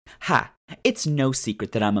Ha! It's no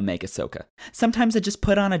secret that I'm a mega soaker. Sometimes I just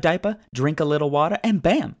put on a diaper, drink a little water, and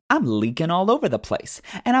bam, I'm leaking all over the place.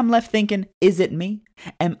 And I'm left thinking, is it me?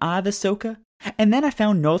 Am I the soaker? And then I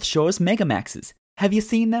found North Shore's Megamaxes. Have you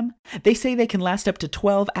seen them? They say they can last up to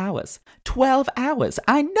 12 hours. 12 hours,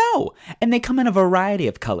 I know! And they come in a variety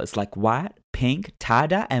of colors like white, pink,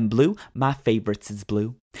 tie-dye, and blue. My favorites is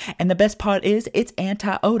blue. And the best part is, it's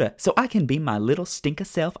anti-odor, so I can be my little stinker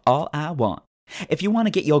self all I want. If you want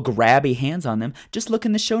to get your grabby hands on them, just look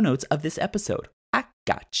in the show notes of this episode. I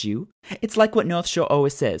got you. It's like what North Shore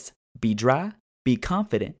always says. Be dry, be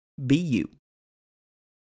confident, be you.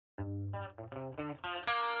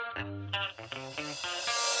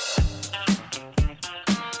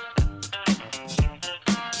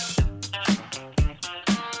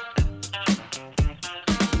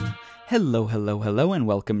 Hello, and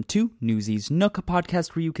welcome to Newsies Nook, a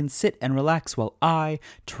podcast where you can sit and relax while I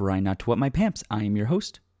try not to wet my pants. I am your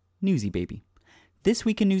host, Newsy Baby. This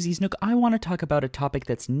week in Newsies Nook, I want to talk about a topic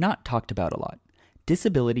that's not talked about a lot: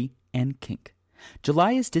 disability and kink.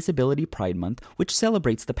 July is Disability Pride Month, which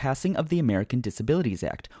celebrates the passing of the American Disabilities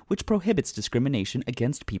Act, which prohibits discrimination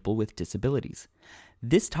against people with disabilities.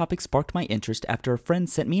 This topic sparked my interest after a friend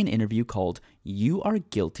sent me an interview called "You Are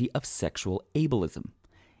Guilty of Sexual Ableism."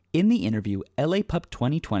 In the interview, LA Pup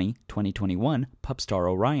 2020-2021 pup star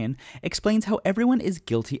Orion explains how everyone is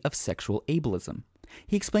guilty of sexual ableism.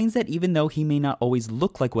 He explains that even though he may not always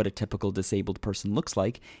look like what a typical disabled person looks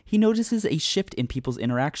like, he notices a shift in people's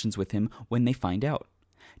interactions with him when they find out.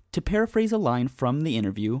 To paraphrase a line from the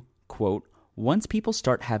interview, quote, "Once people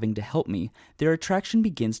start having to help me, their attraction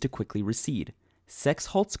begins to quickly recede. Sex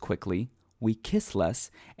halts quickly, we kiss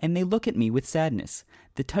less, and they look at me with sadness.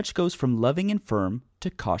 The touch goes from loving and firm to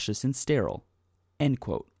cautious and sterile." End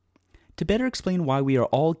quote. To better explain why we are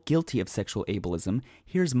all guilty of sexual ableism,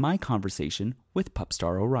 here's my conversation with pup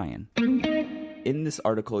star Orion. In this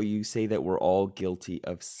article, you say that we're all guilty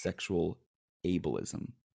of sexual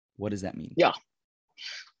ableism. What does that mean? Yeah.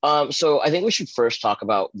 So I think we should first talk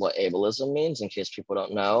about what ableism means in case people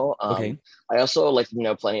don't know. Okay. I also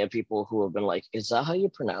know plenty of people who have been like, is that how you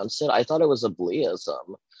pronounce it? I thought it was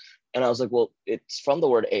ableism. And I was like, well, it's from the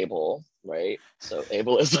word able, right? So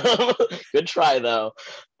ableism. Good try though.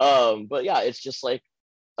 But yeah, it's just like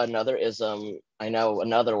another ism. I know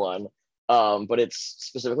another one. But it's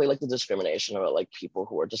specifically like the discrimination about like people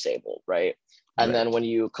who are disabled, right? And then when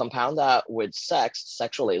you compound that with sex,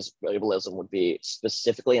 sexual ableism would be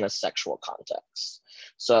specifically in a sexual context.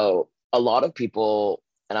 So a lot of people,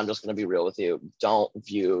 and I'm just going to be real with you, don't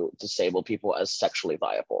view disabled people as sexually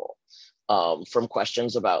viable. From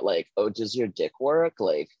questions about like, oh, does your dick work?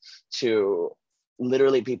 Like, to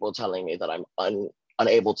literally people telling me that I'm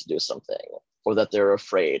unable to do something, or that they're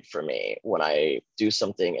afraid for me when I do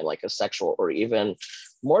something in like a sexual or even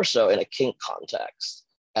more so in a kink context.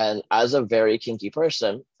 And as a very kinky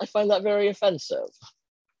person, I find that very offensive.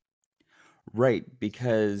 Right,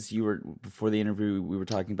 because before the interview, we were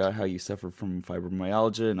talking about how you suffer from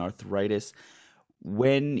fibromyalgia and arthritis.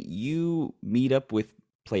 When you meet up with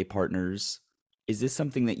play partners, is this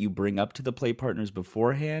something that you bring up to the play partners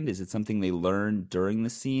beforehand? Is it something they learn during the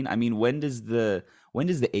scene? I mean, when does the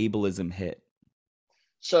ableism hit?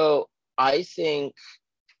 So I think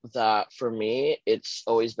that for me, it's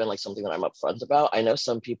always been like something that I'm upfront about. I know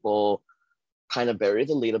some people kind of bury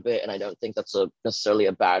the lead a bit, and I don't think that's necessarily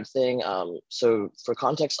a bad thing. So for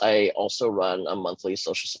context, I also run a monthly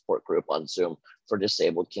social support group on Zoom for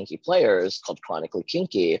disabled kinky players called Chronically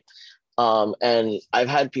Kinky. And I've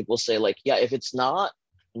had people say like, yeah, if it's not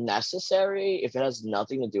necessary, if it has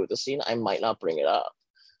nothing to do with the scene, I might not bring it up.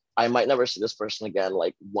 I might never see this person again.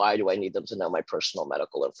 Like, why do I need them to know my personal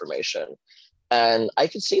medical information? And I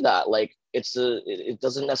could see that, like, it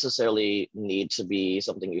doesn't necessarily need to be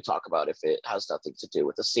something you talk about if it has nothing to do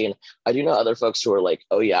with the scene. I do know other folks who are like,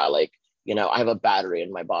 oh yeah, like, I have a battery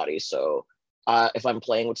in my body. So if I'm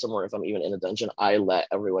playing with someone, if I'm even in a dungeon, I let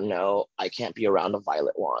everyone know I can't be around a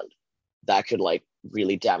violet wand. That could like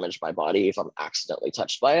really damage my body if I'm accidentally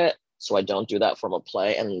touched by it. So I don't do that form of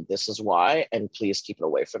play. And this is why, and please keep it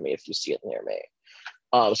away from me if you see it near me.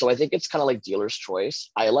 So I think it's kind of like dealer's choice.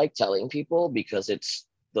 I like telling people because it's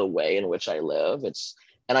the way in which I live.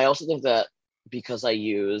 And I also think that because I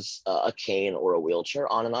use a cane or a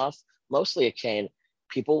wheelchair on and off, mostly a cane,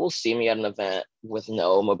 people will see me at an event with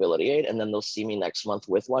no mobility aid, and then they'll see me next month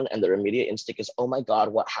with one, and their immediate instinct is, oh my God,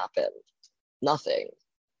 what happened? Nothing.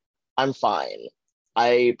 I'm fine.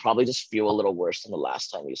 I probably just feel a little worse than the last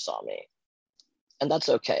time you saw me. And that's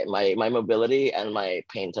okay. My mobility and my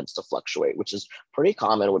pain tends to fluctuate, which is pretty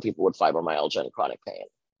common with people with fibromyalgia and chronic pain.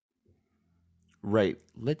 Right.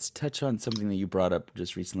 Let's touch on something that you brought up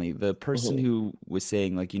just recently. The person Hmm. who was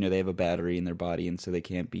saying, like, they have a battery in their body and so they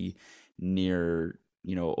can't be near,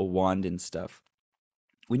 a wand and stuff.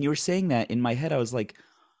 When you were saying that, in my head, I was like,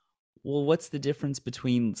 well, what's the difference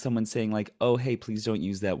between someone saying, like, oh, hey, please don't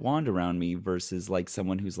use that wand around me versus like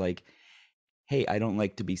someone who's like, hey, I don't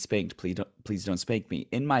like to be spanked. Please don't spank me.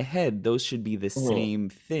 In my head, those should be the Hmm. same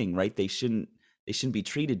thing, right? They shouldn't be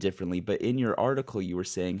treated differently. But in your article, you were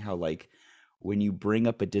saying how, like, when you bring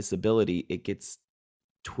up a disability, it gets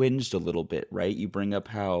twinged a little bit, right? You bring up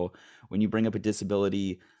how when you bring up a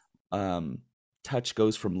disability, um, touch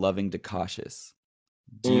goes from loving to cautious.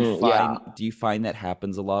 Do you Yeah. find do you find that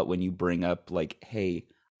happens a lot when you bring up, like, hey,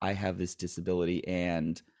 I have this disability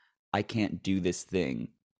and I can't do this thing?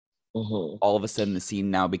 Hmm. All of a sudden the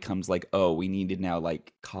scene now becomes like, oh, we need to now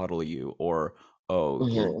like coddle you, or oh,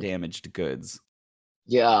 you're Hmm. damaged goods.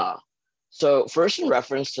 Yeah. So first, in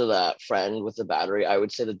reference to that friend with the battery, I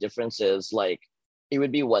would say the difference is like it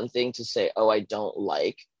would be one thing to say, "Oh, I don't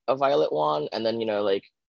like a violet wand," and then like,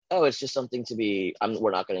 "Oh, it's just something to be.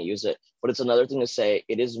 We're not going to use it." But it's another thing to say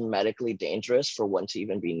it is medically dangerous for one to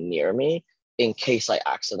even be near me in case I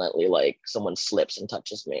accidentally like someone slips and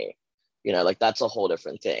touches me. Like that's a whole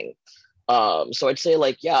different thing. So I'd say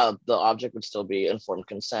like, yeah, the object would still be informed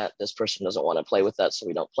consent. This person doesn't want to play with that, so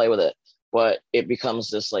we don't play with it. But it becomes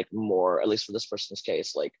this like more, at least for this person's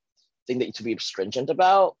case, like thing that to be stringent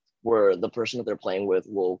about, where the person that they're playing with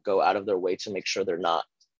will go out of their way to make sure they're not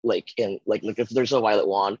like in like if there's a violet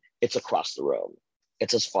wand, it's across the room.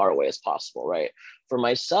 It's as far away as possible, right? For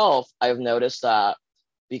myself, I've noticed that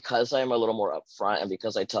because I'm a little more upfront and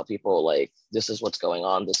because I tell people like this is what's going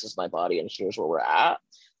on, this is my body, and here's where we're at.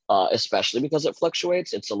 Especially because it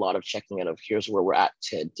fluctuates, it's a lot of checking in of here's where we're at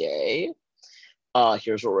today.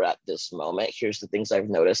 Here's where we're at this moment. Here's the things I've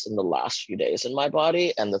noticed in the last few days in my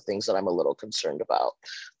body and the things that I'm a little concerned about.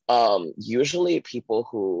 Usually, people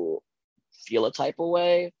who feel a type of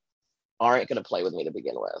way aren't going to play with me to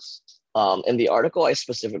begin with. In the article, I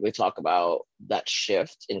specifically talk about that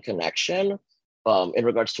shift in connection in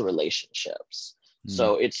regards to relationships. Mm,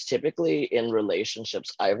 So it's typically in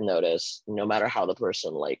relationships I've noticed, no matter how the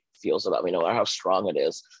person like feels about me, no matter how strong it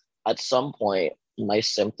is, at some point my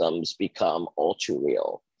symptoms become all too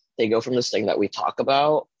real. They go from this thing that we talk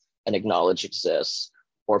about and acknowledge exists,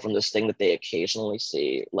 or from this thing that they occasionally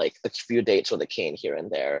see, like a few dates with a cane here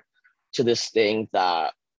and there, to this thing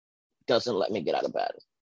that doesn't let me get out of bed,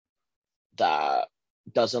 that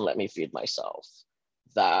doesn't let me feed myself,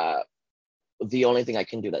 that the only thing I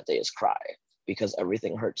can do that day is cry because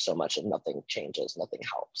everything hurts so much and nothing changes, nothing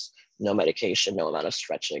helps. No medication, no amount of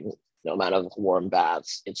stretching, no amount of warm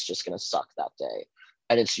baths. It's just going to suck that day.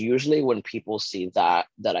 And it's usually when people see that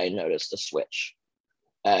I notice the switch.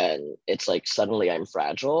 And it's like suddenly I'm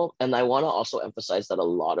fragile. And I want to also emphasize that a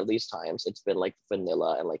lot of these times it's been like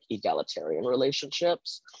vanilla and like egalitarian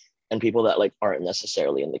relationships and people that like aren't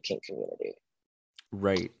necessarily in the kink community.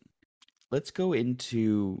 right. Let's go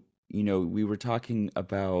into, we were talking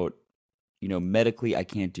about, medically I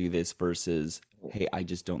can't do this versus, hey, I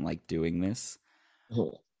just don't like doing this.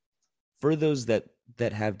 Mhm. For those that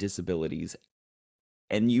have disabilities,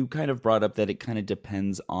 and you kind of brought up that it kind of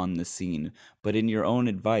depends on the scene, but in your own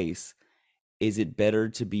advice, is it better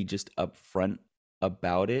to be just upfront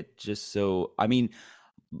about it? Just so, I mean,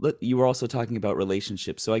 you were also talking about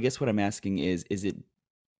relationships. So I guess what I'm asking is it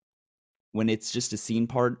when it's just a scene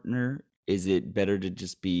partner, is it better to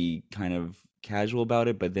just be kind of casual about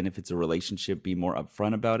it, but then if it's a relationship, be more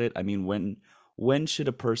upfront about it? I mean, when should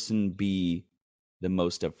a person be the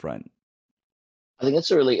most upfront? I think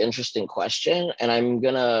it's a really interesting question, and I'm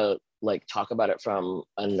gonna like talk about it from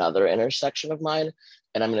another intersection of mine,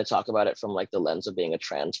 and I'm gonna talk about it from like the lens of being a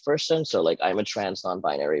trans person. So like I'm a trans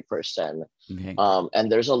non-binary person, Okay.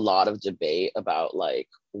 and there's a lot of debate about like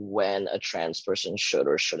when a trans person should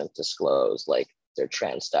or shouldn't disclose like their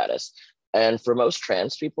trans status. And for most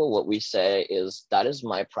trans people, what we say is that is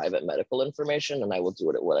my private medical information, and I will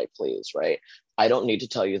do it at what I please. Right? I don't need to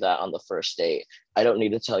tell you that on the first date. I don't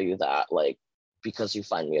need to tell you that like because you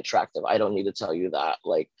find me attractive. I don't need to tell you that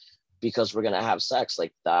like because we're gonna have sex.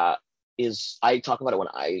 Like that is I talk about it when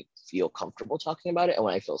I feel comfortable talking about it and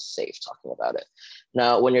when I feel safe talking about it.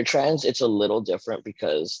 Now, when you're trans, it's a little different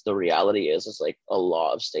because the reality is like a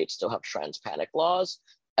lot of states still have trans panic laws,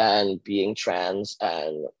 and being trans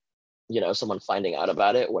and someone finding out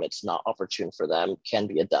about it when it's not opportune for them can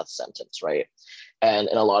be a death sentence, right? And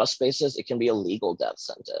in a lot of spaces, it can be a legal death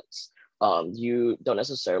sentence. You don't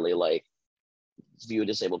necessarily like view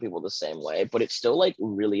disabled people the same way, but it's still like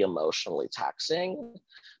really emotionally taxing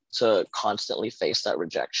to constantly face that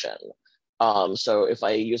rejection. So if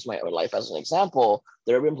I use my own life as an example,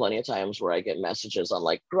 there have been plenty of times where I get messages on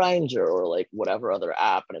like Grindr or like whatever other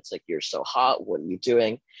app, and it's like, "You're so hot. What are you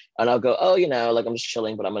doing?" And I'll go, "Oh, like I'm just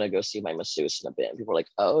chilling, but I'm gonna go see my masseuse in a bit." And people are like,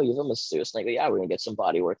 "Oh, you have a masseuse?" And I go, "Yeah, we're gonna get some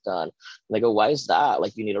body work done." And they go, "Why is that?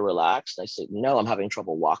 Like, you need to relax?" And I say, "No, I'm having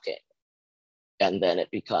trouble walking." And then it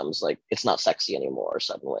becomes like it's not sexy anymore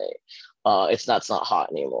suddenly. It's not hot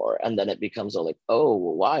anymore. And then it becomes like, "Oh,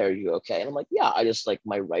 well, why, are you okay?" And I'm like, "Yeah, I just like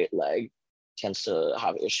my right leg tends to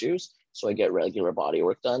have issues, so I get regular body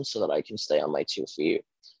work done so that I can stay on my 2 feet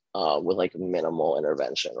with like minimal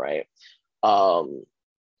intervention, right?" um,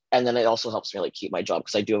 and then it also helps me like keep my job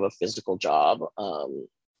because I do have a physical job,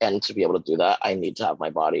 and to be able to do that I need to have my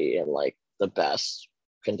body in like the best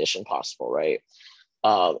condition possible, right?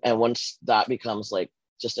 And once that becomes like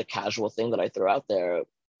just a casual thing that I throw out there,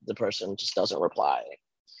 the person just doesn't reply.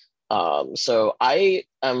 So I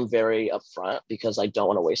am very upfront because I don't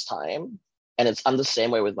want to waste time. And I'm the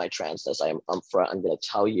same way with my transness. I'm upfront. I'm going to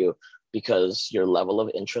tell you because your level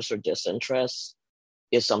of interest or disinterest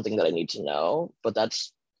is something that I need to know. But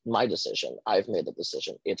that's my decision. I've made the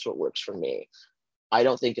decision. It's what works for me. I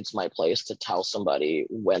don't think it's my place to tell somebody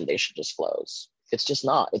when they should disclose. It's just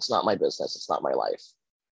not. It's not my business. It's not my life.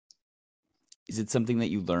 Is it something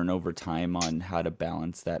that you learn over time on how to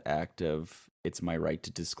balance that act of it's my right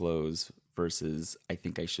to disclose versus I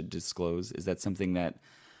think I should disclose? Is that something that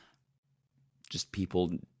just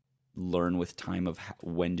people learn with time of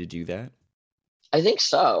when to do that? I think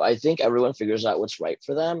so. I think everyone figures out what's right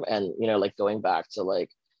for them. And, like going back to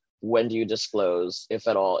like, when do you disclose, if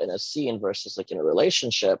at all, in a scene versus like in a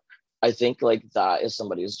relationship? I think like that is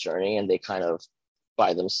somebody's journey and they kind of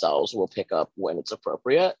by themselves will pick up when it's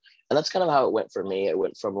appropriate. And that's kind of how it went for me. It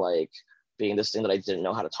went from like being this thing that I didn't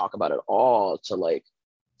know how to talk about at all to like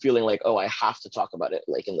feeling like, oh, I have to talk about it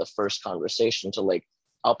like in the first conversation to like,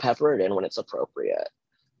 I'll pepper it in when it's appropriate.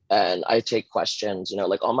 And I take questions,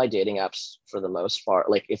 like on my dating apps for the most part.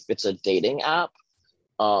 Like if it's a dating app,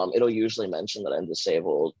 it'll usually mention that I'm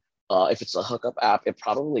disabled. If it's a hookup app, it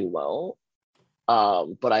probably won't.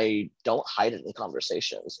 But I don't hide it in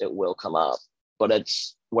conversations. It will come up. But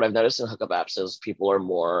it's what I've noticed in hookup apps is people are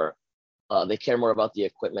more, they care more about the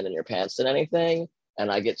equipment in your pants than anything.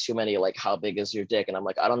 And I get too many like, "How big is your dick?" And I'm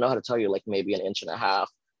like, "I don't know how to tell you, like maybe an inch and a half,"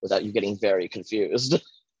 without you getting very confused.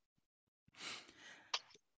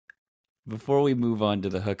 Before we move on to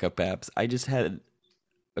the hookup apps, I just had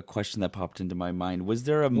a question that popped into my mind. Was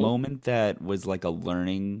there a Mhm. moment that was like a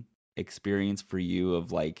learning experience for you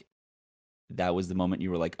of like that was the moment you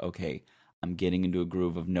were like, okay, I'm getting into a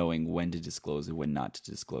groove of knowing when to disclose and when not to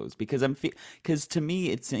disclose? Because because to me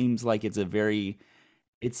it seems like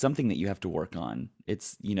it's something that you have to work on.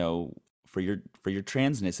 It's, for your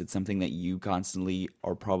transness, it's something that you constantly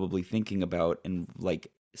are probably thinking about and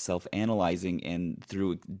like self-analyzing, and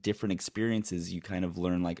through different experiences you kind of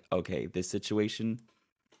learn like, okay, this situation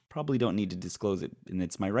probably don't need to disclose it and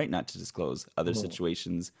it's my right not to disclose. Other Mhm.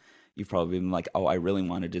 situations you've probably been like, oh, I really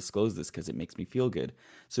want to disclose this because it makes me feel good.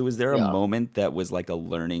 So was there a Yeah. moment that was like a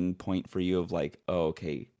learning point for you of like, oh,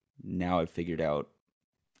 okay, now I've figured out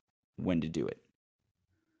when to do it?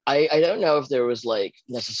 I don't know if there was like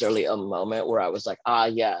necessarily a moment where I was like, "Ah,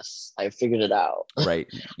 yes, I figured it out." Right.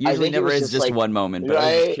 I Usually think it never was is just just like, one moment, but I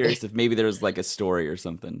was just right? curious if maybe there was like a story or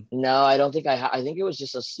something. No, I don't think I think it was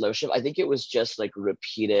just a slow shift. I think it was just like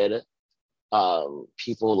repeated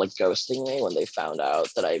people like ghosting me when they found out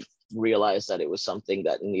that I realized that it was something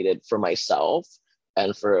that needed for myself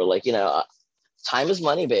and for like, time is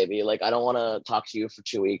money, baby. Like I don't want to talk to you for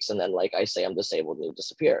 2 weeks and then like I say I'm disabled and you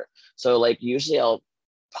disappear. So like usually I'll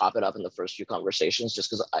pop it up in the first few conversations just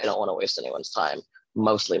because I don't want to waste anyone's time,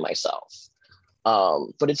 mostly myself.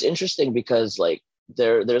 But it's interesting because like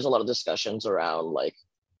there's a lot of discussions around like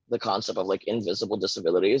the concept of like invisible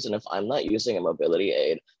disabilities. And if I'm not using a mobility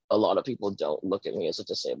aid, a lot of people don't look at me as a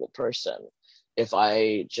disabled person. If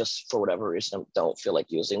I just for whatever reason don't feel like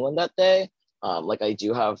using one that day, like I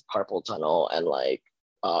do have carpal tunnel and like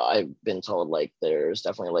I've been told like there's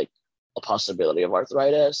definitely like a possibility of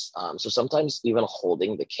arthritis. So sometimes even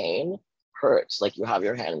holding the cane hurts. Like you have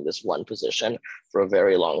your hand in this one position for a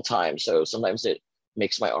very long time. So sometimes it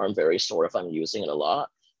makes my arm very sore if I'm using it a lot.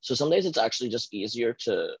 So some days it's actually just easier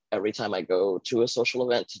to every time I go to a social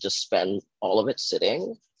event to just spend all of it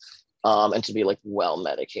sitting, and to be like well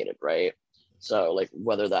medicated, right? So like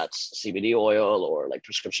whether that's CBD oil or like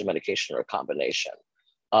prescription medication or a combination.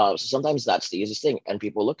 So sometimes that's the easiest thing, and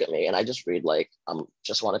people look at me and I just read like I'm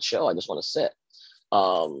just want to chill, I just want to sit.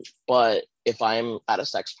 But if I'm at a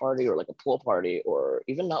sex party or like a pool party or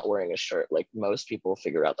even not wearing a shirt, like most people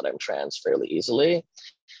figure out that I'm trans fairly easily.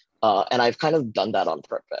 And I've kind of done that on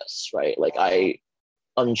purpose, right? Like I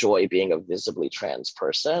enjoy being a visibly trans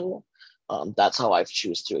person. That's how I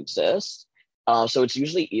choose to exist. So it's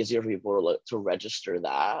usually easier for people to register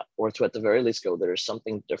that, or to at the very least go, there's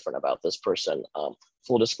something different about this person.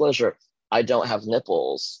 Full disclosure, I don't have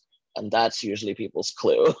nipples, and that's usually people's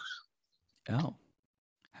clue. Oh,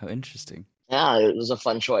 how interesting. Yeah, it was a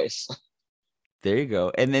fun choice. There you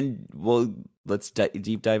go. And then, well, let's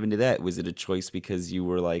deep dive into that. Was it a choice because you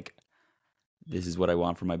were like, this is what I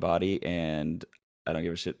want for my body, and I don't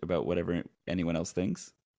give a shit about whatever anyone else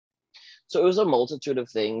thinks? So it was a multitude of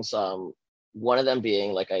things. One of them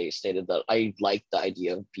being, like I stated, that I like the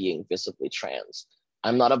idea of being visibly trans.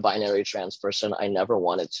 I'm not a binary trans person. I never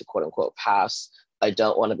wanted to quote unquote pass. I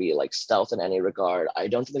don't want to be like stealth in any regard. I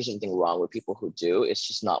don't think there's anything wrong with people who do. It's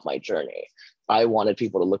just not my journey. I wanted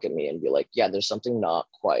people to look at me and be like, yeah, there's something not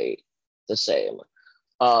quite the same.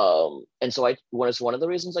 And so I was one of the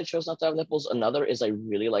reasons I chose not to have nipples. Another is I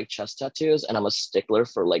really like chest tattoos, and I'm a stickler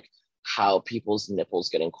for like how people's nipples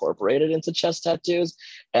get incorporated into chest tattoos.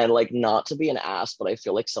 And like, not to be an ass, but I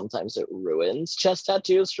feel like sometimes it ruins chest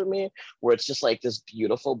tattoos for me, where it's just like this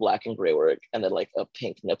beautiful black and gray work and then like a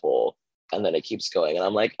pink nipple, and then it keeps going. And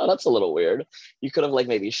I'm like, oh, that's a little weird. You could have like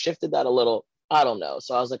maybe shifted that a little. I don't know.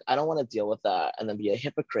 So I was like, I don't want to deal with that and then be a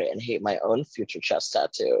hypocrite and hate my own future chest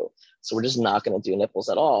tattoo. So we're just not going to do nipples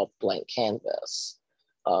at all, blank canvas.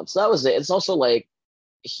 So that was it. It's also like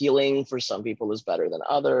healing for some people is better than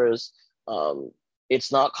others. Um, it's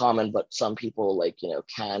not common, but some people like,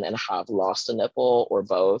 can and have lost a nipple or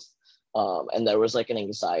both. And there was like an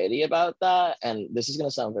anxiety about that. And this is going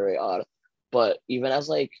to sound very odd, but even as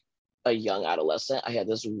like a young adolescent, I had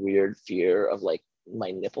this weird fear of like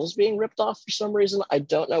my nipples being ripped off for some reason. I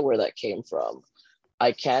don't know where that came from.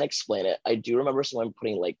 I can't explain it. I do remember someone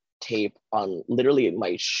putting like tape on literally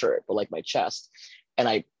my shirt, but like my chest. And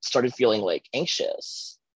I started feeling like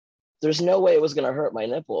anxious. There's no way it was gonna hurt my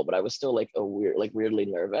nipple, but I was still like weirdly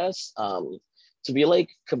nervous. To be like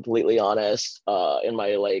completely honest, in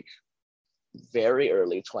my like very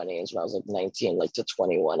early 20s, when I was like 19, like to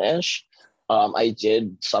 21-ish, I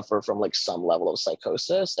did suffer from like some level of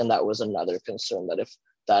psychosis. And that was another concern, that if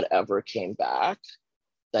that ever came back,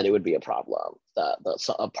 that it would be a problem. That that's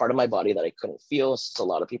a part of my body that I couldn't feel. Since a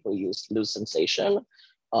lot of people lose sensation,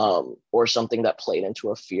 or something that played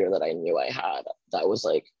into a fear that I knew I had. That was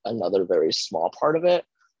like another very small part of it.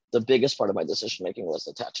 The biggest part of my decision making was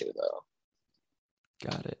the tattoo, though.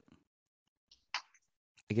 Got it.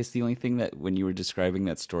 I guess the only thing that when you were describing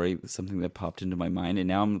that story, something that popped into my mind, and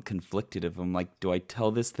now I'm conflicted if I'm like, do I tell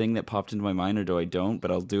this thing that popped into my mind or do I don't?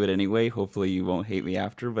 But I'll do it anyway. Hopefully you won't hate me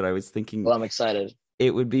after. But I was thinking Well, I'm excited.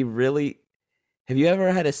 it would be really. Have you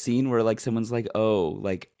ever had a scene where like someone's like, "Oh,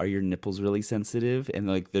 like are your nipples really sensitive?" And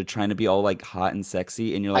like they're trying to be all like hot and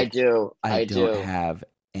sexy, and you're I like, do. "I I don't do. have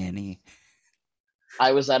any."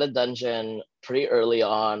 I was at a dungeon pretty early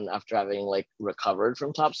on after having like recovered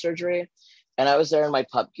from top surgery. And I was there in my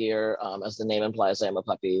pup gear. As the name implies, I am a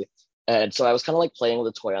puppy. And so I was kind of like playing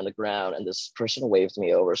with a toy on the ground, and this person waved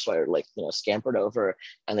me over. So I like, scampered over,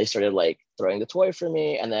 and they started like throwing the toy for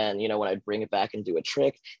me. And then, when I'd bring it back and do a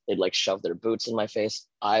trick, they'd like shove their boots in my face.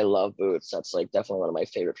 I love boots. That's like definitely one of my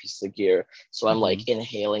favorite pieces of gear. So I'm Hmm. like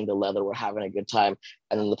inhaling the leather. We're having a good time.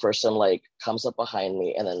 And then the person like comes up behind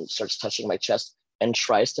me and then starts touching my chest and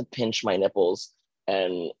tries to pinch my nipples,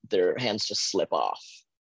 and their hands just slip off.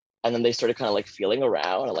 And then they started kind of like feeling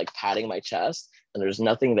around and like patting my chest, and there's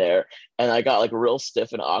nothing there. And I got like real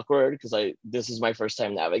stiff and awkward because this is my first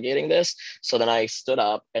time navigating this. So then I stood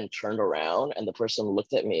up and turned around, and the person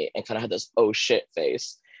looked at me and kind of had this oh shit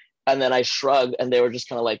face. And then I shrugged, and they were just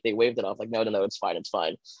kind of like, they waved it off like, no, no, no, it's fine, it's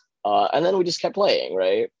fine. And then we just kept playing,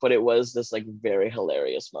 right? But it was this like very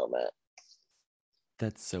hilarious moment.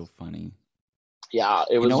 That's so funny. Yeah,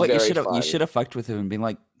 it You know was what? You very should have fun. fucked with him and been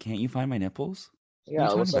like, "Can't you find my nipples? What are you Yeah,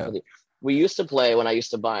 talking what's up about?" with you? We used to play when I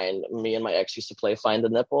used to bind. Me and my ex used to play find the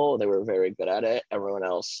nipple. They were very good at it. Everyone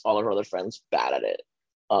else, all of our other friends, bad at it.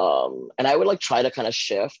 And I would like try to kind of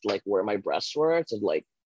shift like where my breasts were to like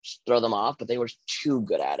throw them off, but they were too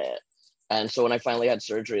good at it. And so when I finally had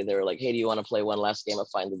surgery, they were like, "Hey, do you want to play one last game of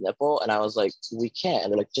find the nipple?" And I was like, "We can't."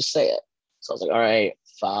 And they're like, "Just say it." So I was like, "All right,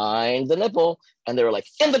 find the nipple." And they were like,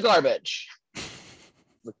 "In the garbage."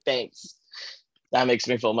 Like, thanks. That makes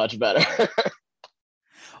me feel much better.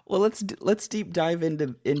 Well, let's deep dive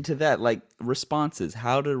into that, like responses,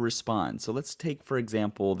 how to respond. So let's take for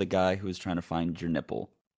example the guy who was trying to find your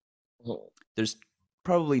nipple. There's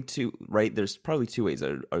probably two, right? There's probably two ways: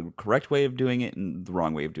 a correct way of doing it and the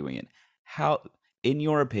wrong way of doing it. How, in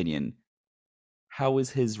your opinion, how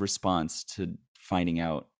was his response to finding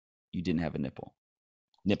out you didn't have a nipple?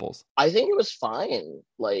 nipples? I think it was fine.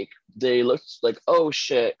 Like they looked like, oh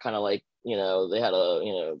shit, kind of like, they had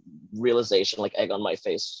a, realization, like egg on my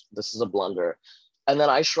face. This is a blunder. And then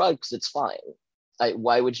I shrugged because it's fine.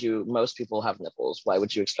 Why would you, most people have nipples. Why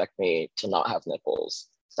would you expect me to not have nipples?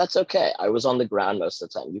 That's okay. I was on the ground most of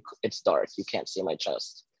the time. It's dark. You can't see my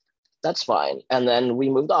chest. That's fine. And then we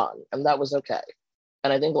moved on and that was okay.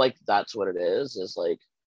 And I think like that's what it is like,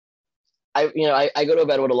 I go to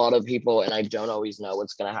bed with a lot of people and I don't always know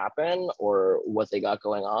what's going to happen or what they got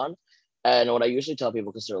going on. And what I usually tell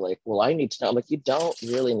people, because they're like, well, I need to know. I'm like, you don't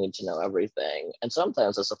really need to know everything. And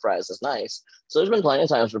sometimes a surprise is nice. So there's been plenty of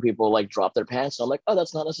times where people like drop their pants. And I'm like, oh,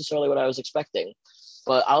 that's not necessarily what I was expecting.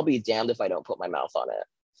 But I'll be damned if I don't put my mouth on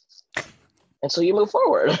it. And so you move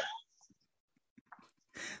forward.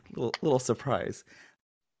 Little surprise.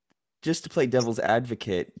 Just to play devil's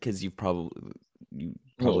advocate, because you probably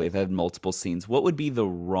have had multiple scenes. What would be the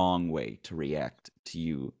wrong way to react to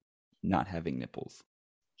you not having nipples?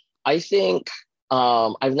 I think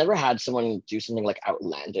I've never had someone do something like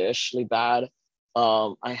outlandishly bad.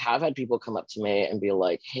 I have had people come up to me and be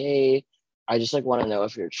like, hey, I just like want to know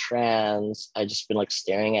if you're trans. I just been like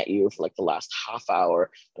staring at you for like the last half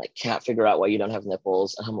hour and I can't figure out why you don't have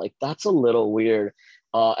nipples. And I'm like, that's a little weird.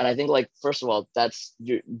 And I think like, first of all,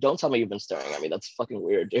 don't tell me you've been staring at me. That's fucking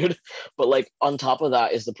weird, dude. But like on top of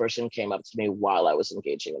that is the person came up to me while I was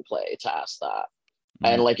engaging in play to ask that.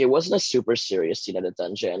 And like it wasn't a super serious scene at a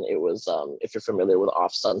dungeon. It was if you're familiar with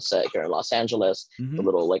Off Sunset here in Los Angeles, the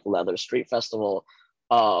little like leather street festival.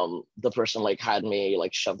 The person like had me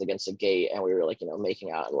like shoved against a gate and we were like, making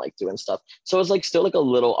out and like doing stuff. So it was like still like a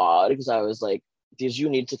little odd because I was like, did you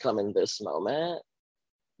need to come in this moment?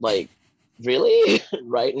 Like, really?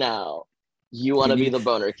 Right now? You want to be the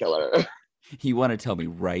boner killer? You want to tell me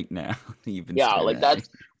right now you've been Yeah, like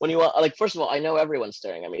that's me. when you want, like, first of all, I know everyone's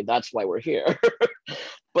staring at me. That's why we're here.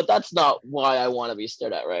 But that's not why I want to be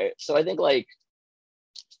stared at, right? So I think like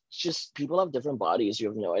just people have different bodies. You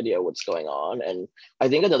have no idea what's going on. And I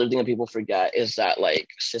think another thing that people forget is that like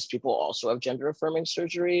cis people also have gender affirming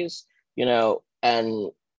surgeries,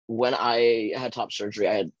 and when I had top surgery,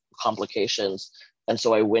 I had complications. And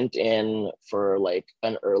so I went in for like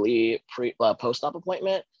an early post-op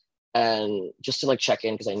appointment and just to like check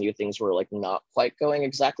in because I knew things were like not quite going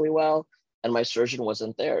exactly well. And my surgeon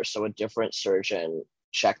wasn't there. So a different surgeon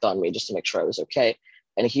checked on me just to make sure I was okay.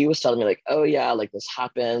 And he was telling me like, oh yeah, like this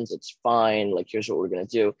happens, it's fine, like here's what we're gonna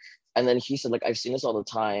do. And then he said, like, I've seen this all the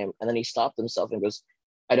time. And then he stopped himself and goes,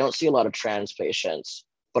 I don't see a lot of trans patients,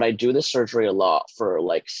 but I do this surgery a lot for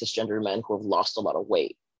like cisgender men who have lost a lot of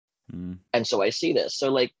weight. And so I see this. So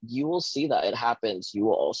like you will see that it happens. You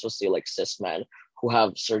will also see like cis men who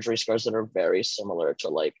have surgery scars that are very similar to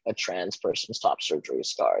like a trans person's top surgery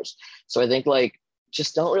scars. So I think like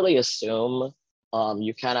just don't really assume.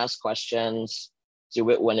 You can ask questions, do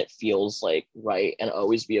it when it feels like right, and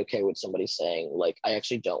always be okay with somebody saying like, I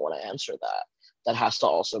actually don't want to answer that. That has to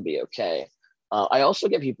also be okay. I also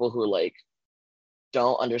get people who like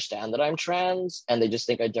don't understand that I'm trans and they just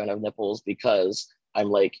think I don't have nipples because I'm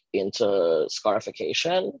like into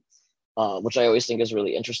scarification, which I always think is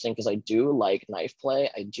really interesting because I do like knife play.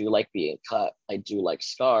 I do like being cut. I do like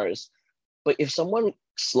scars. But if someone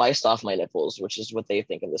sliced off my nipples, which is what they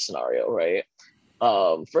think in this scenario, right?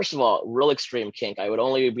 First of all, real extreme kink. I would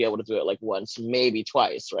only be able to do it like once, maybe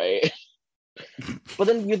twice, right? But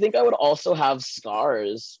then you think I would also have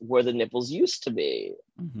scars where the nipples used to be.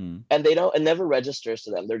 And they don't, it never registers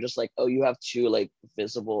to them. They're just like, oh, you have two like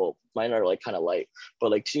visible, mine are like kind of light,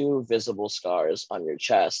 but like two visible scars on your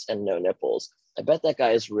chest and no nipples. I bet that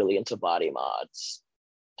guy is really into body mods.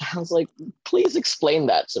 I was like, please explain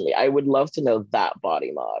that to me. I would love to know that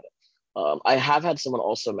body mod. I have had someone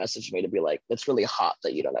also message me to be like, it's really hot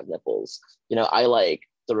that you don't have nipples. I like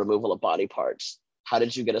the removal of body parts. How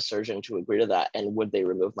did you get a surgeon to agree to that? And would they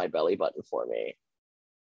remove my belly button for me?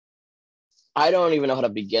 I don't even know how to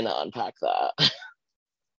begin to unpack that.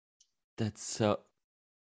 That's so...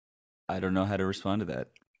 I don't know how to respond to that.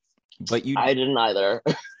 But I didn't either.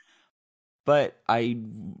 But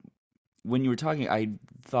when you were talking, I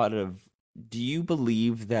thought of, do you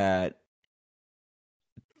believe that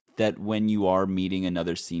when you are meeting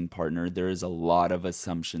another scene partner, there is a lot of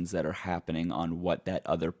assumptions that are happening on what that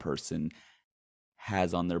other person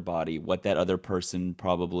has on their body, what that other person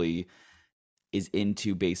probably is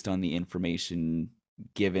into based on the information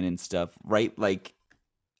given and stuff, right? Like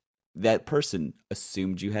that person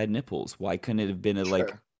assumed you had nipples. Why couldn't it have been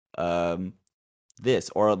like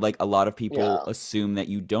this? Or like a lot of people assume that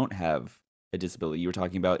you don't have a disability. You were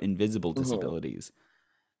talking about invisible disabilities.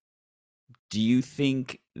 Do you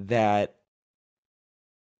think that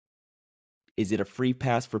is it a free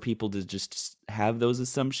pass for people to just have those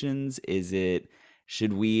assumptions?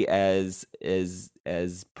 Should we as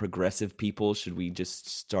progressive people, should we just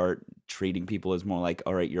start treating people as more like,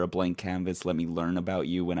 all right, you're a blank canvas, let me learn about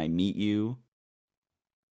you when I meet you?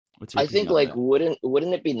 What's your I opinion think on like that?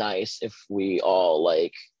 wouldn't it be nice if we all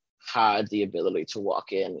like had the ability to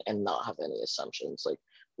walk in and not have any assumptions? Like,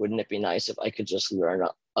 wouldn't it be nice if I could just learn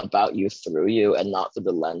about you through you and not through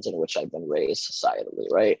the lens in which I've been raised societally,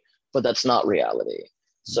 right? But that's not reality.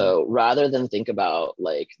 Mm, So rather than think about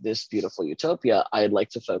like this beautiful utopia, I'd like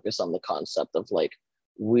to focus on the concept of like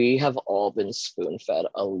we have all been spoon fed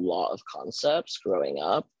a lot of concepts growing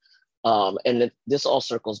up, this all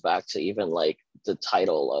circles back to even like the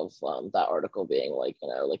title of that article being like, you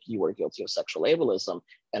know, like you were guilty of sexual ableism,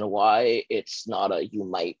 and why it's not a you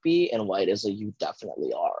might be and why it is a you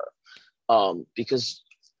definitely are. Because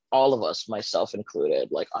all of us, myself included,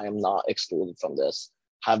 like I am not excluded from this,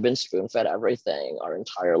 have been spoon fed everything our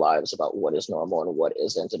entire lives about what is normal and what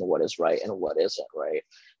isn't, and what is right and what isn't right.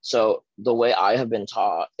 So the way I have been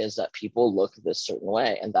taught is that people look this certain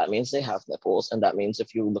way, and that means they have nipples, and that means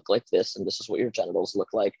if you look like this, and this is what your genitals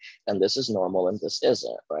look like, and this is normal and this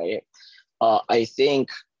isn't, right? I think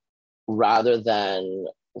rather than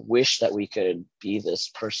wish that we could be this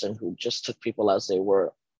person who just took people as they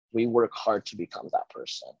were, we work hard to become that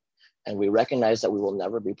person. And we recognize that we will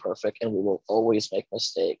never be perfect and we will always make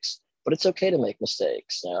mistakes, but it's okay to make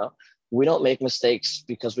mistakes. You know, we don't make mistakes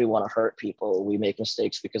because we want to hurt people. We make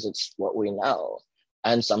mistakes because it's what we know.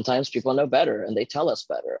 And sometimes people know better and they tell us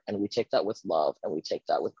better. And we take that with love and we take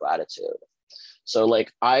that with gratitude. So,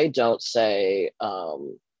 like, I don't say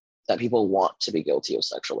that people want to be guilty of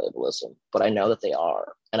sexual ableism, but I know that they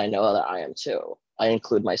are. And I know that I am too. I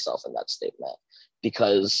include myself in that statement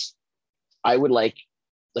because I would like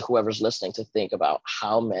whoever's listening to think about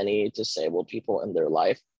how many disabled people in their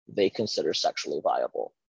life they consider sexually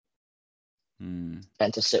viable mm,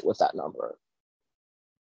 and to sit with that number.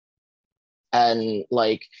 And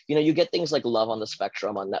like, you know, you get things like Love on the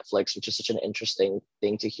Spectrum on Netflix, which is such an interesting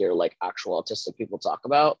thing to hear like actual autistic people talk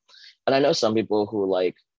about. And I know some people who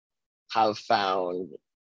like have found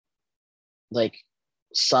like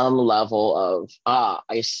some level of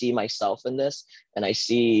I see myself in this, and I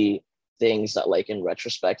see things that like in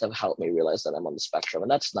retrospect have helped me realize that I'm on the spectrum,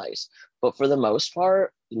 and that's nice. But for the most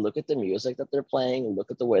part, look at the music that they're playing,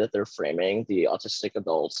 look at the way that they're framing the autistic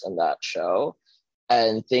adults in that show,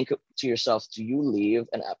 and think to yourself, do you leave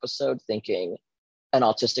an episode thinking an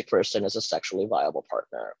autistic person is a sexually viable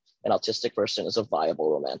partner, an autistic person is a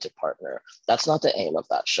viable romantic partner? That's not the aim of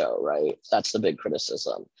that show, right? That's the big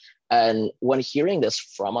criticism. And when hearing this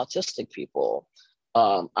from autistic people,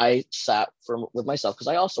 I sat with myself because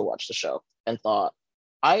I also watched the show and thought,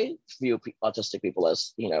 I view autistic people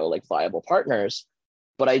as, you know, like viable partners,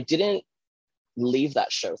 but I didn't leave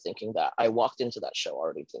that show thinking that. I walked into that show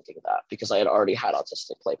already thinking that because I had already had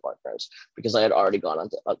autistic play partners, because I had already gone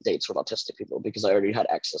on dates with autistic people, because I already had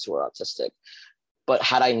exes who were autistic. But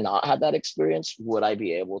had I not had that experience, would I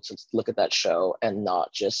be able to look at that show and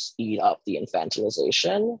not just eat up the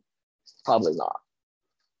infantilization? Probably not.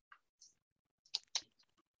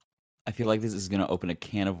 I feel like this is going to open a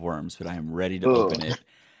can of worms, but I am ready to Ugh. open it.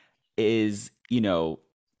 Is, you know,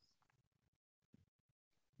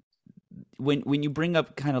 when you bring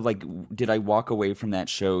up kind of like, did I walk away from that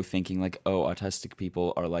show thinking like, oh, autistic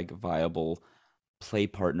people are like viable play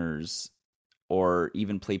partners, or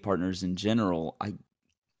even play partners in general?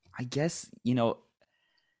 I guess, you know,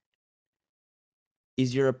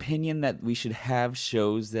 is your opinion that we should have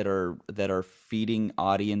shows that are feeding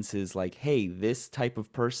audiences like, hey, this type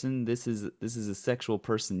of person, this is a sexual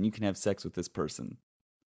person, you can have sex with this person?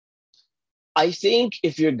 I think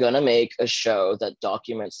if you're gonna make a show that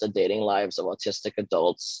documents the dating lives of autistic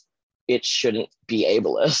adults, it shouldn't be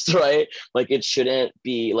ableist, right? Like it shouldn't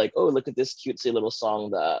be like, oh, look at this cutesy little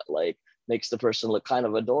song that like makes the person look kind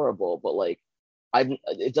of adorable, but like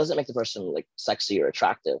it doesn't make the person like sexy or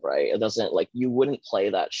attractive, right? It doesn't, like, you wouldn't play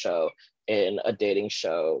that show in a dating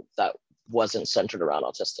show that wasn't centered around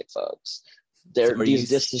autistic folks. So are you These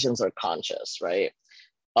decisions are conscious, right?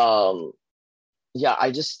 Um, yeah,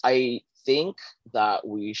 I think that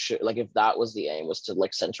we should, like, if that was the aim, was to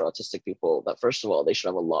like center autistic people, that first of all they should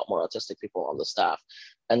have a lot more autistic people on the staff,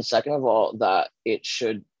 and second of all that it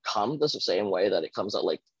should come the same way that it comes at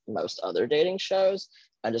like most other dating shows,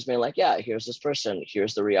 and just being like, yeah, here's this person,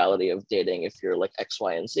 here's the reality of dating if you're like X,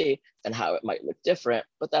 Y, and Z, and how it might look different,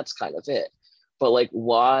 but that's kind of it. But like,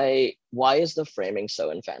 why is the framing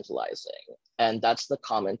so infantilizing? And that's the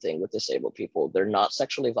common thing with disabled people. They're not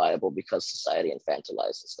sexually viable because society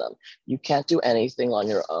infantilizes them. You can't do anything on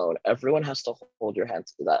your own. Everyone has to hold your hand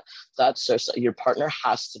to that. That's so, your partner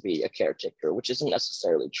has to be a caretaker, which isn't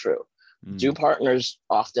necessarily true. Do partners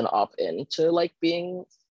often opt into like being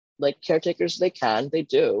like caretakers? They can, they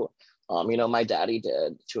do. My daddy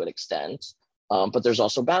did to an extent. But there's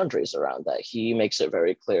also boundaries around that. He makes it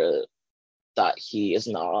very clear that he is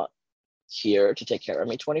not here to take care of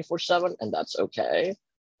me 24/7, and that's okay.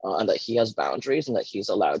 And that he has boundaries and that he's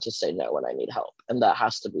allowed to say no when I need help. And that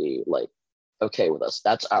has to be like okay with us.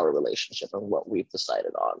 That's our relationship and what we've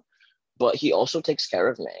decided on. But he also takes care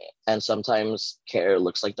of me. And sometimes care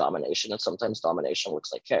looks like domination, and sometimes domination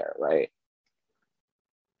looks like care, right?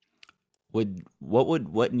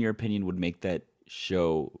 What in your opinion would make that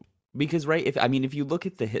show? Because right, if you look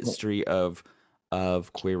at the history of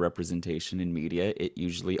queer representation in media, it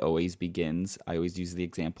usually always begins. I always use the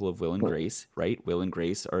example of Will and Grace, right? Will and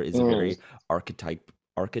Grace is a very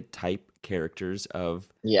archetype characters of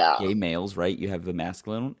Yeah. gay males, right? You have the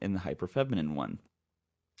masculine and the hyper feminine one.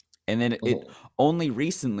 And then it only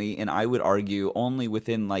recently, and I would argue only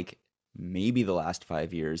within like maybe the last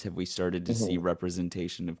 5 years, have we started to see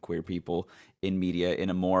representation of queer people in media in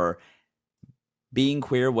a more, being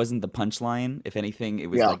queer wasn't the punchline. If anything, it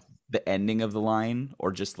was like the ending of the line,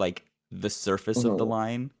 or just like the surface of the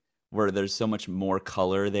line, where there's so much more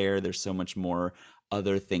color there. There's so much more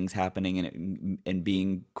other things happening, and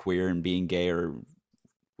being queer and being gay, or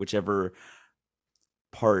whichever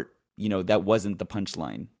part, that wasn't the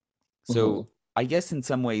punchline. So I guess in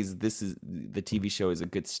some ways the TV show is a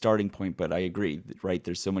good starting point, but I agree, right?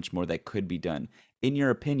 There's so much more that could be done. In your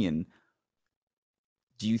opinion,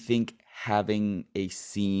 do you think having a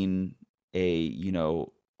scene, a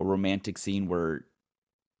romantic scene where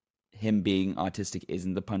him being autistic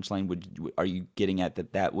isn't the punchline, are you getting at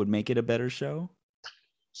that would make it a better show?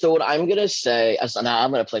 So what I'm gonna say, now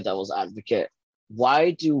I'm gonna play devil's advocate.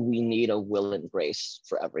 Why do we need a Will and Grace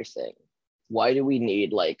for everything? Why do we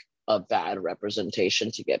need like a bad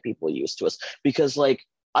representation to get people used to us? Because like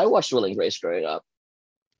I watched Will and Grace growing up.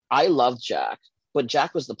 I loved Jack, but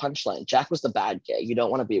Jack was the punchline. Jack was the bad gay. You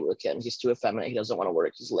don't want to be with him. He's too effeminate. He doesn't want to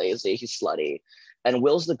work. He's lazy. He's slutty. And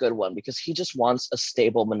Will's the good one because he just wants a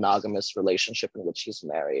stable monogamous relationship in which he's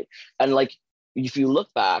married. And like, if you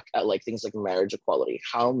look back at like things like marriage equality,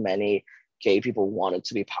 how many gay people wanted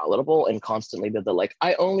to be palatable and constantly did the like,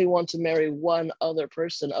 I only want to marry one other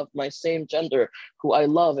person of my same gender who I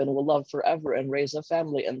love and will love forever and raise a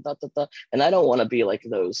family and da da da. And I don't want to be like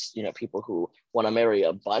those, people who want to marry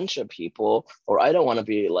a bunch of people, or I don't want to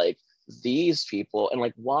be like these people. And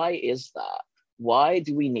like, why is that? Why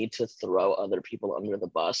do we need to throw other people under the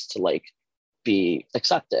bus to like be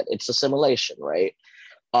accepted? It's assimilation, right?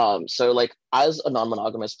 So like as a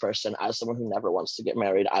non-monogamous person, as someone who never wants to get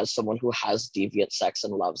married, as someone who has deviant sex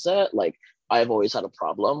and loves it, like I've always had a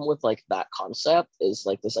problem with like that concept, is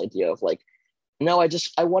like this idea of like, no,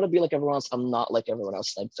 I want to be like everyone else. I'm not like everyone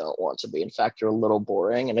else. I don't want to be. In fact, you're a little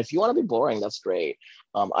boring. And if you want to be boring, that's great.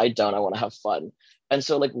 I want to have fun. And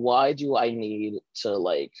so like, why do I need to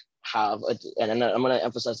like have and I'm going to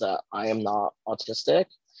emphasize that I am not autistic,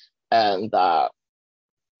 and that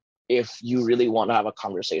if you really want to have a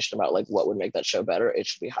conversation about like what would make that show better, it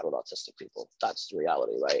should be had with autistic people. That's the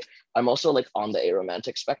reality, right? I'm also like on the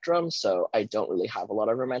aromantic spectrum, so I don't really have a lot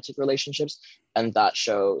of romantic relationships, and that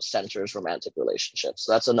show centers romantic relationships.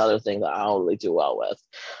 So that's another thing that I don't really do well with.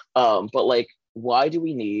 But like, why do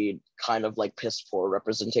we need kind of like piss poor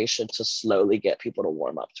representation to slowly get people to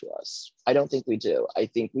warm up to us? I don't think we do. I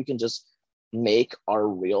think we can just make our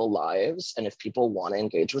real lives, and if people want to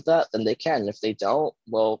engage with that, then they can. If they don't,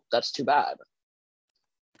 well, that's too bad.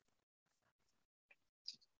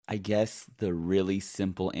 I guess the really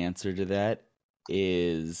simple answer to that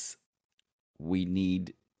is we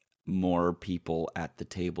need more people at the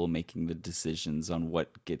table making the decisions on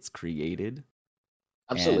what gets created.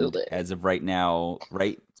 Absolutely. And as of right now,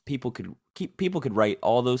 right, people could write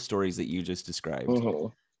all those stories that you just described.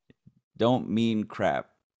 Don't mean crap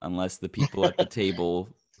unless the people at the table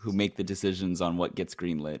who make the decisions on what gets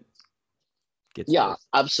greenlit gets lit.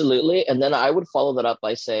 Absolutely. And then I would follow that up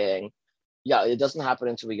by saying, it doesn't happen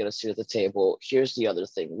until we get a seat at the table. Here's the other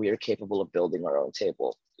thing. We are capable of building our own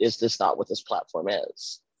table. Is this not what this platform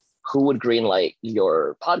is? Who would greenlight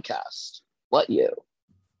your podcast? What you?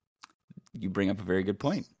 You bring up a very good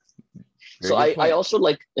point. I also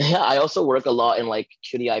like, I also work a lot in like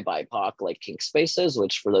QDI BIPOC, like kink spaces,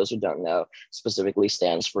 which for those who don't know, specifically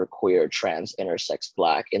stands for queer, trans, intersex,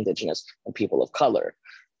 Black, Indigenous, and people of color.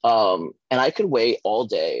 And I could wait all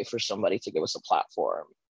day for somebody to give us a platform,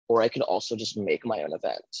 or I could also just make my own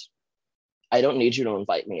event. I don't need you to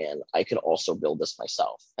invite me in. I could also build this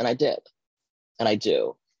myself. And I did. And I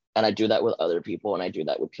do. And I do that with other people, and I do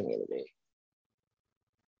that with community.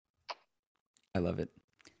 I love it.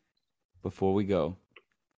 Before we go,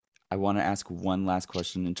 I want to ask one last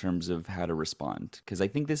question in terms of how to respond, because I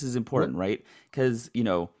think this is Mhm. important, right? Because,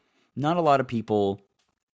 not a lot of people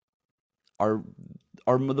are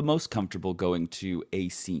the most comfortable going to a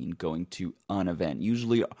scene, going to an event.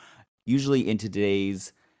 Usually in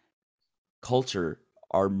today's culture,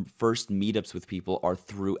 our first meetups with people are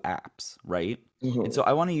through apps, right? And Mhm. so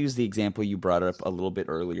I want to use the example you brought up a little bit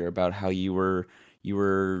earlier about how you were you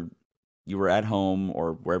were at home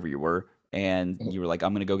or wherever you were, and Mhm. you were like,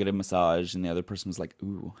 I'm gonna go get a massage, and the other person was like,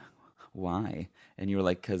 ooh, why? And you were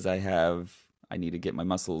like, because I need to get my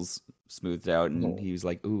muscles smoothed out, and Mhm. he was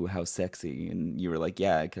like, ooh, how sexy, and you were like,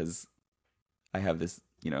 yeah, because I have this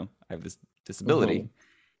Mhm. disability,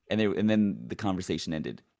 and then the conversation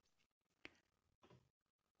ended.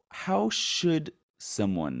 How should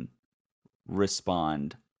someone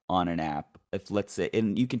respond on an app? If, let's say,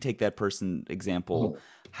 and you can take that person example, Mhm.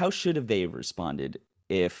 how should have they responded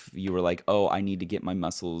if you were like, oh, I need to get my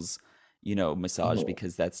muscles, massaged Mhm.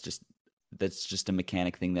 because that's just a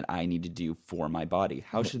mechanic thing that I need to do for my body?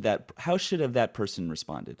 Mhm. How should have that person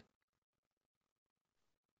responded?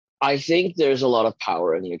 I think there's a lot of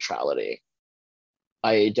power in neutrality.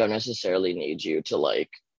 I don't necessarily need you to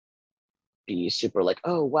like be super like,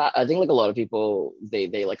 oh wow. I think like a lot of people they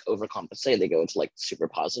like overcompensate. They go into like super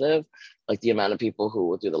positive. Like the amount of people who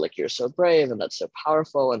will do the like you're so brave and that's so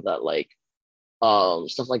powerful and that like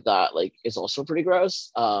stuff like that like is also pretty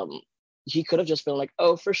gross. He could have just been like,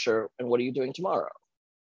 oh for sure, and what are you doing tomorrow?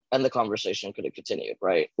 And the conversation could have continued,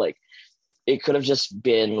 right? Like it could have just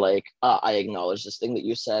been like, I acknowledge this thing that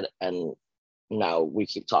you said, and now we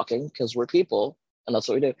keep talking because we're people, and that's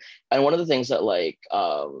what we do. And one of the things that like,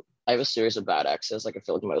 I have a series of bad exes, like I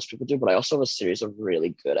feel like most people do, but I also have a series of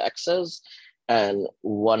really good exes. And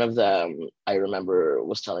one of them I remember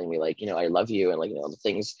was telling me like, I love you and like, the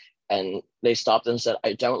things. And they stopped and said,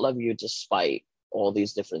 I don't love you despite all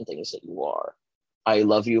these different things that you are. I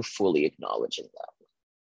love you fully acknowledging them.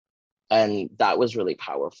 And that was really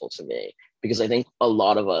powerful to me because I think a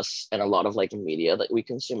lot of us and a lot of like media that we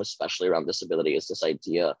consume, especially around disability, is this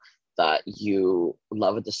idea that you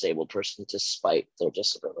love a disabled person despite their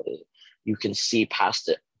disability. You can see past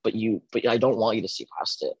it, but I don't want you to see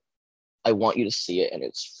past it. I want you to see it in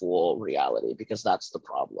its full reality because that's the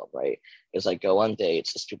problem, right? Is I go on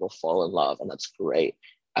dates as people fall in love, and that's great.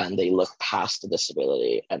 And they look past the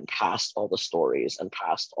disability and past all the stories and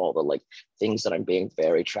past all the like things that I'm being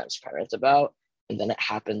very transparent about. And then it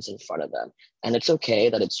happens in front of them. And it's okay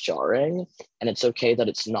that it's jarring, and it's okay that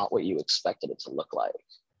it's not what you expected it to look like.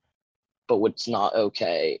 But what's not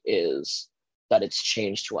okay is that it's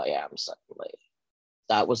changed who I am suddenly.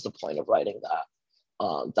 That was the point of writing that.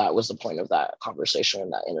 That was the point of that conversation in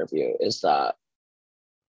that interview, is that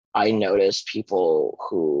I noticed people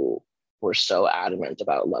who were so adamant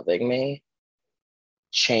about loving me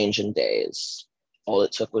change in days. All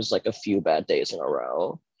it took was like a few bad days in a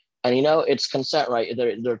row. And it's consent, right?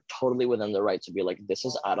 They're totally within the right to be like, this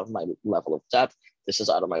is out of my level of depth, this is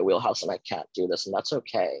out of my wheelhouse, and I can't do this, and that's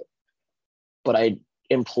okay. But I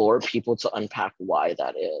implore people to unpack why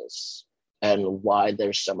that is and why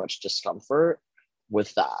there's so much discomfort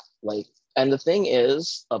with that. Like, and the thing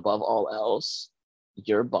is, above all else,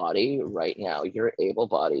 your body right now, your able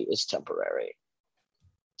body is temporary.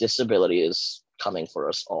 Disability is coming for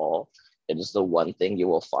us all. It is the one thing you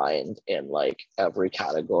will find in like every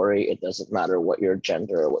category. It doesn't matter what your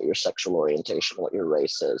gender, what your sexual orientation, what your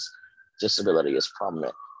race is. Disability is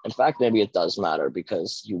prominent. In fact, maybe it does matter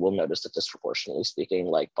because you will notice that disproportionately speaking,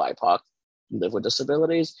 like BIPOC live with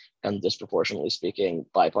disabilities, and disproportionately speaking,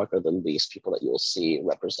 BIPOC are the least people that you'll see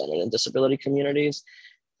represented in disability communities.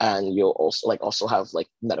 And you'll also have like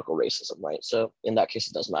medical racism, right? So in that case,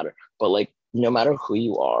 it does matter. But like no matter who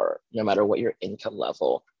you are, no matter what your income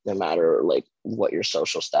level, no matter like what your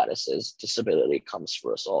social status is, disability comes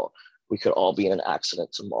for us all. We could all be in an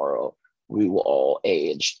accident tomorrow. We will all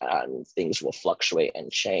age and things will fluctuate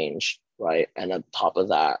and change, right? And on top of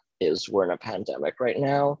that is we're in a pandemic right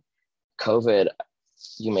now. COVID,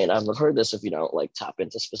 you may not have heard this if you don't like tap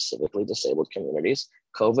into specifically disabled communities.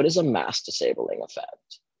 COVID is a mass disabling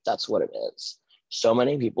effect. That's what it is. So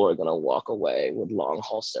many people are going to walk away with long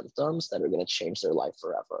haul symptoms that are going to change their life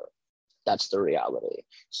forever. That's the reality.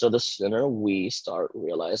 So the sooner we start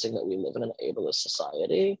realizing that we live in an ableist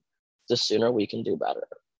society, the sooner we can do better.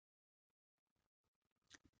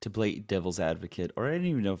 To play devil's advocate, or I don't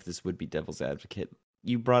even know if this would be devil's advocate.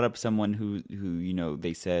 You brought up someone who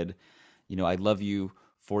they said, I love you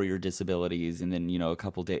for your disabilities, and then a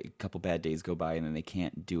couple bad days go by and then they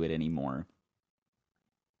can't do it anymore.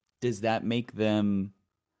 Does that make them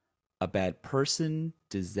a bad person?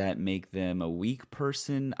 Does that make them a weak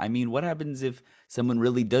person? I mean, what happens if someone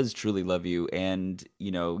really does truly love you and,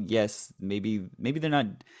 yes, maybe they're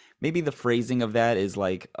not, maybe the phrasing of that is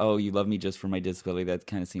like, "Oh, you love me just for my disability." That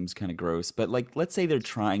kind of seems kind of gross. But like let's say they're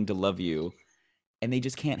trying to love you and they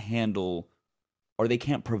just can't handle, or they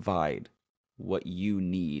can't provide what you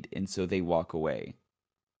need, and so they walk away.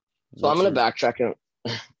 So I'm What's gonna your backtrack and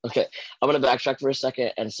okay, I'm gonna backtrack for a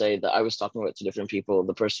second and say that I was talking about two different people.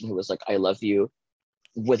 The person who was like, "I love you,"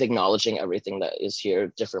 with acknowledging everything that is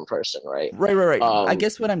here, different person, right? right. I Um,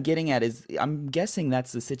 guess what I'm getting at is I'm guessing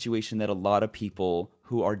that's the situation that a lot of people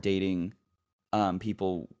who are dating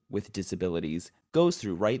people with disabilities goes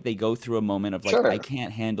through, right? They go through a moment of like, I sure.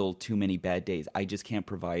 can't handle too many bad days. I just can't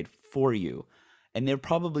provide for you. And they're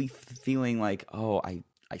probably feeling like, oh, I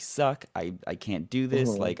suck. I can't do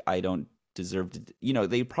this. Hmm. Like, I don't deserve to,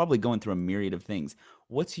 they're probably going through a myriad of things.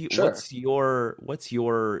 Sure. What's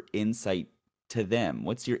your insight to them?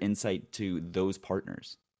 What's your insight to those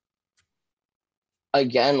partners?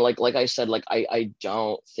 Again, like I said, like I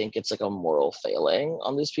don't think it's like a moral failing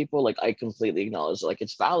on these people. Like I completely acknowledge like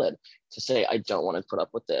it's valid to say I don't want to put up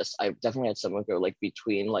with this. I've definitely had someone go like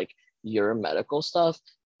between like your medical stuff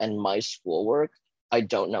and my schoolwork, I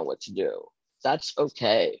don't know what to do. That's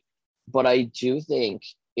okay. But I do think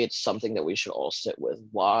it's something that we should all sit with.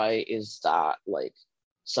 Why is that like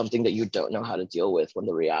something that you don't know how to deal with when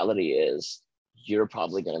the reality is you're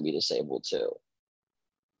probably going to be disabled too?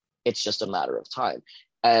 It's just a matter of time.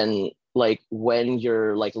 And like when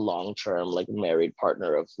your like long-term like married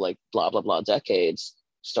partner of like blah blah blah decades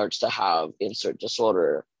starts to have insert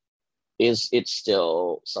disorder, is it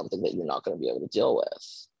still something that you're not going to be able to deal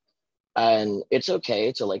with? And it's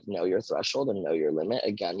okay to like know your threshold and know your limit.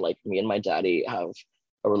 Again, like me and my daddy have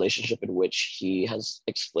a relationship in which he has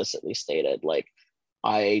explicitly stated like,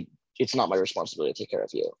 I it's not my responsibility to take care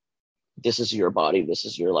of you. This is your body, this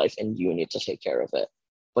is your life, and you need to take care of it.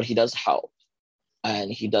 But he does help, and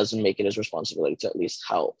he doesn't make it his responsibility to at least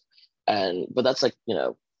help. And but that's like,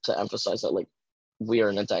 to emphasize that like we are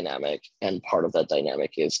in a dynamic, and part of that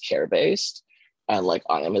dynamic is care based, and like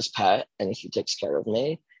I am his pet and he takes care of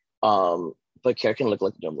me. um but care can look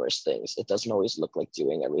like numerous things. It doesn't always look like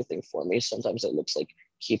doing everything for me. Sometimes it looks like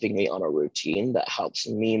keeping me on a routine that helps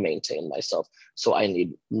me maintain myself, so I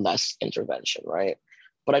need less intervention, right?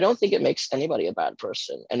 But I don't think it makes anybody a bad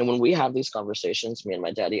person. And when we have these conversations, me and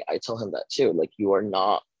my daddy, I tell him that too. Like, you are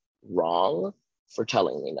not wrong for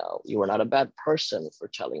telling me no. You are not a bad person for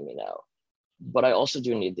telling me no. But I also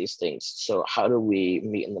do need these things. So how do we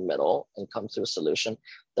meet in the middle and come to a solution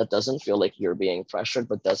that doesn't feel like you're being pressured,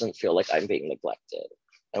 but doesn't feel like I'm being neglected?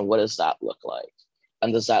 And what does that look like?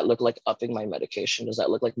 And does that look like upping my medication? Does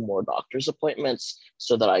that look like more doctor's appointments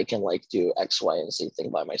so that I can like do X, Y, and Z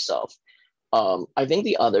thing by myself? I think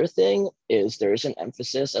the other thing is there's an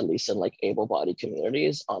emphasis, at least in like able-bodied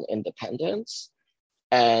communities, on independence,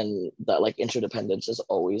 and that like interdependence is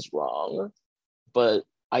always wrong. But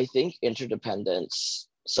I think interdependence,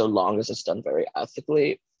 so long as it's done very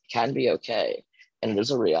ethically, can be okay. And it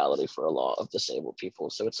is a reality for a lot of disabled people.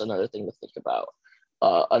 So it's another thing to think about.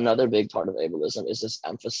 Another big part of ableism is this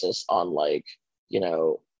emphasis on like, you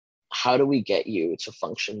know, how do we get you to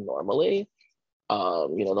function normally?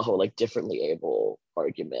 The whole like differently able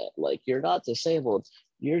argument, like you're not disabled,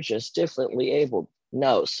 you're just differently able.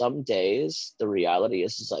 No, some days the reality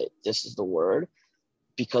is like this is the word,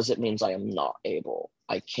 because it means I am not able.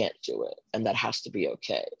 I can't do it. And that has to be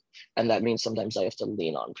okay. And that means sometimes I have to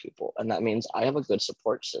lean on people. And that means I have a good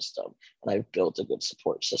support system, and I've built a good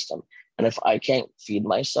support system. And if I can't feed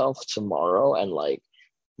myself tomorrow, and like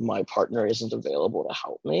my partner isn't available to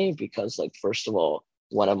help me, because like first of all,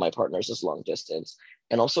 one of my partners is long distance,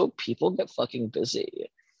 and also people get fucking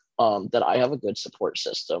busy. That I have a good support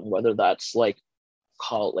system, whether that's like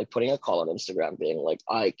putting a call on Instagram being like,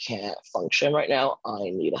 I can't function right now, I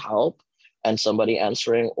need help, and somebody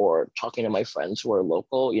answering, or talking to my friends who are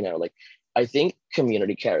local, like I think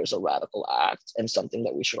community care is a radical act and something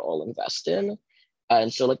that we should all invest in.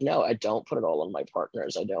 And so like, no, I don't put it all on my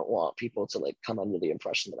partners. I don't want people to like come under the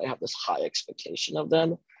impression that I have this high expectation of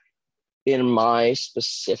them. In my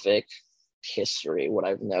specific history, what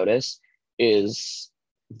I've noticed is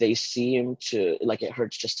they seem to like, it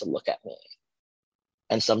hurts just to look at me.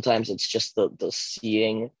 And sometimes it's just the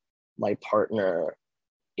seeing my partner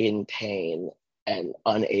in pain and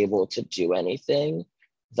unable to do anything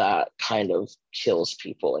that kind of kills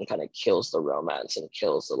people, and kind of kills the romance and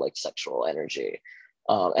kills the like sexual energy.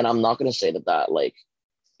 And I'm not going to say that like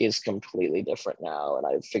is completely different now, and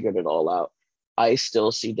I've figured it all out. I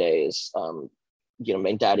still see days,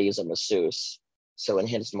 my daddy is a masseuse, so in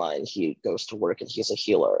his mind, he goes to work and he's a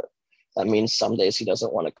healer. That means some days he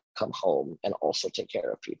doesn't want to come home and also take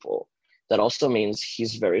care of people. That also means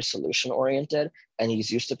he's very solution oriented, and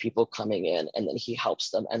he's used to people coming in and then he helps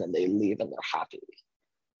them and then they leave and they're happy.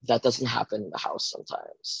 That doesn't happen in the house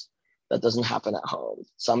sometimes. That doesn't happen at home.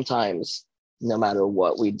 Sometimes, no matter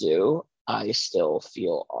what we do, I still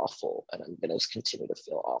feel awful and I'm going to continue to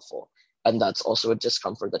feel awful. And that's also a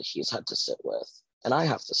discomfort that he's had to sit with and I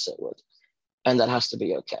have to sit with. And that has to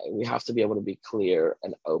be okay. We have to be able to be clear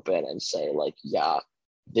and open and say, like, yeah,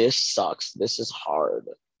 this sucks. This is hard.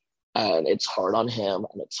 And it's hard on him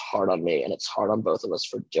and it's hard on me and it's hard on both of us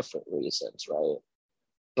for different reasons, right?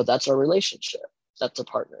 But that's our relationship. That's a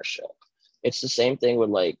partnership. It's the same thing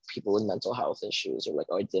with like people with mental health issues, or like,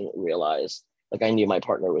 oh, I didn't realize, like, I knew my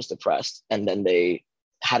partner was depressed and then they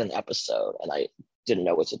had an episode and I didn't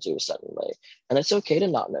know what to do suddenly. And it's okay to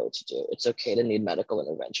not know what to do. It's okay to need medical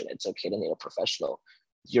intervention. It's okay to need a professional.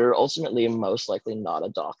 You're ultimately most likely not a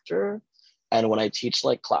doctor. And when I teach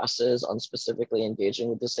like classes on specifically engaging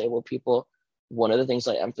with disabled people, one of the things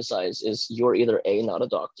I emphasize is you're either A, not a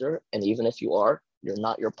doctor, and even if you are, you're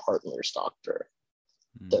not your partner's doctor.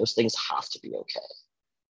 Those things have to be okay.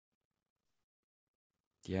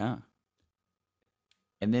 Yeah.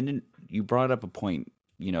 And then you brought up a point,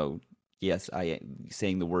 yes, I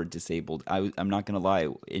saying the word disabled. I'm not going to lie.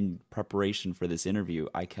 In preparation for this interview,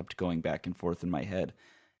 I kept going back and forth in my head.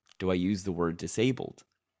 Do I use the word disabled?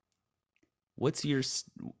 What's your,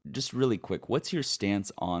 just really quick, what's your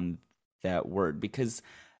stance on that word? Because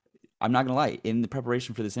I'm not going to lie. In the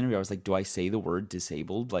preparation for this interview, I was like, do I say the word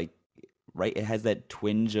disabled? Like, right? It has that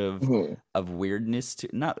twinge of weirdness to,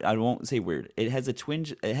 not, I won't say weird. It has a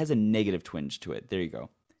twinge, it has a negative twinge to it. There you go.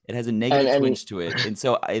 It has a negative twinge to it. And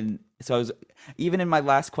so I was, even in my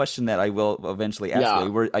last question that I will eventually ask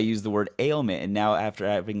you, I used the word ailment. And now after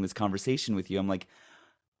having this conversation with you, I'm like,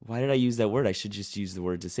 why did I use that word? I should just use the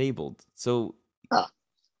word disabled. So,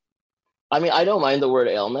 I mean, I don't mind the word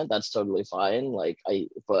ailment. That's totally fine.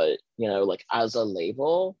 But like as a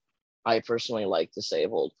label, I personally like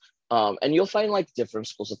disabled. And you'll find like different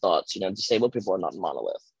schools of thoughts. Disabled people are not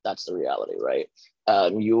monolith. That's the reality, right?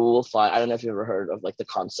 You will find, I don't know if you've ever heard of like the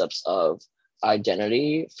concepts of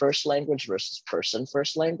identity first language versus person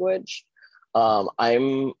first language.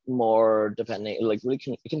 I'm more depending, like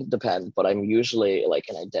it can depend, but I'm usually like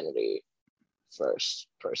an identity first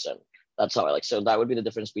person. That's how I like. So that would be the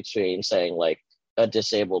difference between saying like a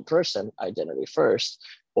disabled person, identity first,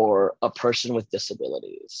 or a person with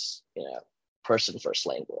disabilities, person first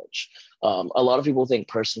language. A lot of people think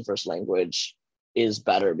person first language is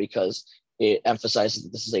better because it emphasizes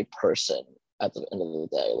that this is a person at the end of the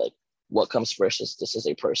day. Like what comes first is this is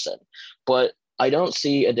a person. But I don't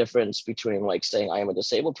see a difference between like saying I am a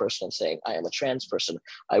disabled person and saying I am a trans person.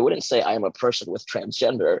 I wouldn't say I am a person with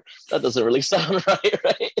transgender. That doesn't really sound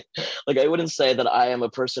right? Like I wouldn't say that I am a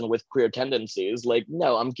person with queer tendencies. Like,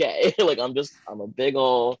 no, I'm gay. Like I'm a big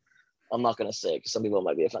ol', I'm not gonna say because some people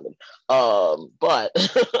might be offended. But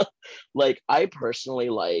like I personally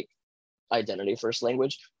like identity first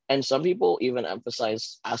language. And some people even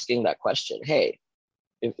emphasize asking that question, hey,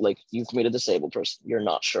 if like you've made a disabled person, you're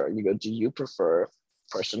not sure. You go, do you prefer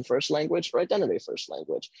person first language or identity first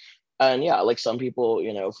language? And yeah, like some people,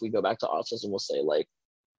 if we go back to autism, we'll say like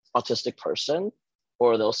autistic person,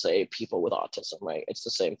 or they'll say people with autism, right? It's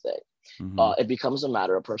the same thing. mm-hmm. It becomes a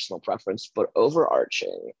matter of personal preference, but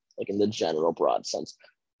overarching, like in the general broad sense,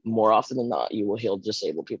 more often than not, you will hear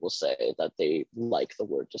disabled people say that they like the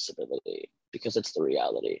word disability because it's the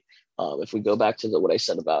reality. If we go back to what I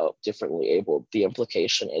said about differently abled, the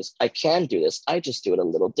implication is I can do this. I just do it a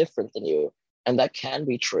little different than you. And that can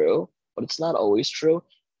be true, but it's not always true.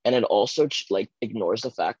 And it also like ignores the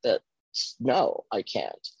fact that no, I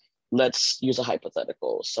can't. Let's use a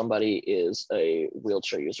hypothetical. Somebody is a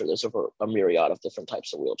wheelchair user. There's a myriad of different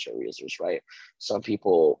types of wheelchair users, right? Some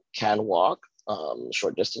people can walk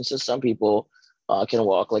short distances. Some people can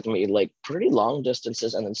walk like me, like pretty long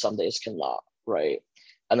distances, and then some days cannot, right?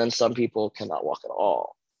 And then some people cannot walk at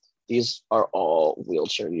all. These are all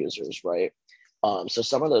wheelchair users, right? So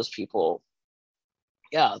some of those people,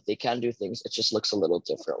 yeah, they can do things. It just looks a little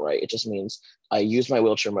different, right? It just means I use my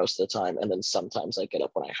wheelchair most of the time, and then sometimes I get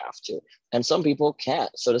up when I have to. And some people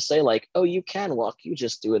can't. So to say like, oh, you can walk, you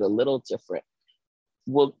just do it a little different.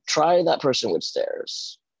 Well, try that person with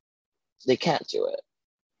stairs. They can't do it.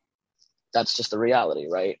 That's just the reality,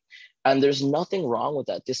 right? And there's nothing wrong with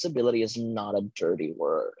that. Disability is not a dirty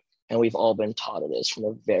word. And we've all been taught it is from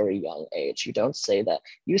a very young age. You don't say that.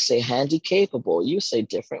 You say handy capable. You say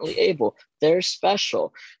differently able. They're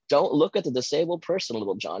special. Don't look at the disabled person,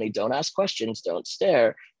 little Johnny. Don't ask questions. Don't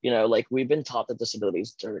stare. Like we've been taught that disability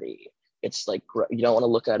is dirty. It's like, you don't want to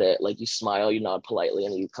look at it. Like you smile, you nod politely,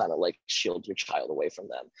 and you kind of like shield your child away from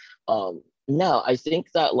them. No, I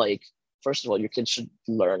think that like, first of all, your kids should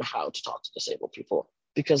learn how to talk to disabled people,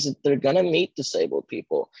 because they're going to meet disabled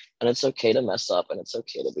people, and it's okay to mess up and it's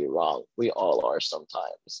okay to be wrong. We all are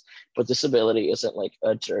sometimes, but disability isn't like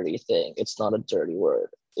a dirty thing. It's not a dirty word.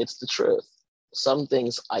 It's the truth. Some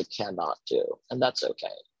things I cannot do, and that's okay.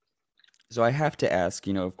 So I have to ask,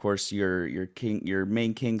 of course, your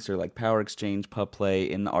main kinks are like power exchange, pup play.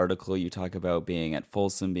 In the article, you talk about being at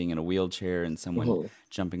Folsom, being in a wheelchair, and someone Mhm.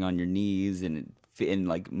 jumping on your knees, and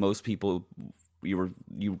like most people,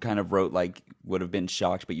 you kind of wrote like would have been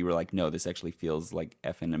shocked, but you were like, no, this actually feels like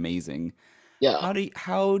effing amazing. Yeah,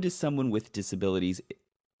 How does someone with disabilities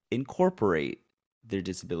incorporate their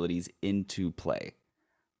disabilities into play?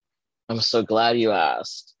 I'm so glad you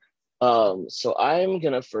asked. So I'm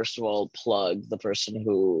gonna first of all plug the person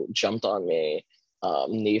who jumped on me,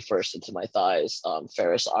 knee first into my thighs,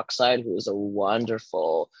 Ferris Oxide, who is a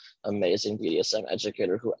wonderful, amazing BDSM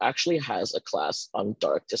educator who actually has a class on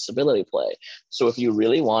dark disability play. So if you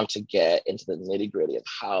really want to get into the nitty gritty of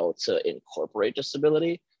how to incorporate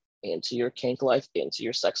disability into your kink life, into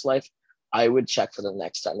your sex life, I would check for the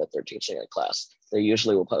next time that they're teaching a class. They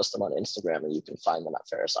usually will post them on Instagram, and you can find them at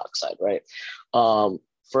Ferris Oxide, right?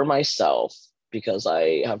 For myself, because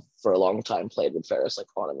I have for a long time played with Ferris, like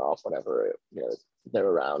on and off, whenever they're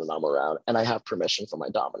around and I'm around, and I have permission for my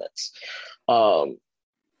dominance. Um,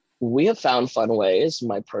 we have found fun ways.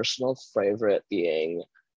 My personal favorite being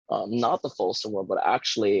not the Folsom one, but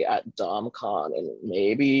actually at DomCon, and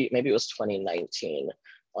maybe it was 2019.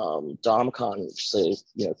 DomCon is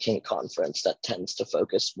a kink conference that tends to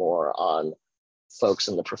focus more on folks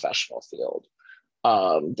in the professional field.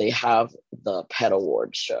 They have the Pet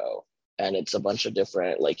Award show, and it's a bunch of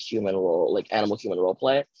different like animal human role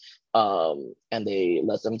play. And they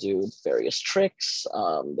let them do various tricks.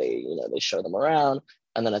 They show them around,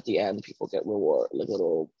 and then at the end, people get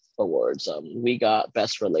little awards. We got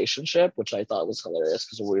best relationship, which I thought was hilarious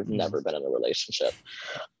because we've Mm. never been in a relationship.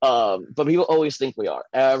 But people always think we are.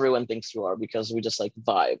 Everyone thinks we are because we just like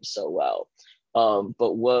vibe so well.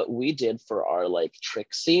 But what we did for our like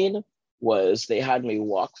trick scene was they had me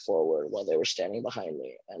walk forward while they were standing behind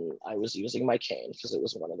me, and I was using my cane because it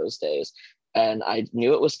was one of those days, and I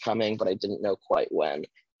knew it was coming, but I didn't know quite when.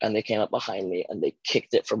 And they came up behind me and they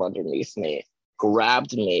kicked it from underneath me,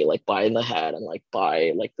 grabbed me like by the head and like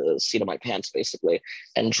by like the seat of my pants basically,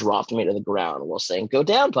 and dropped me to the ground while saying, "Go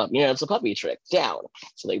down, pup. It's a puppy trick. Down."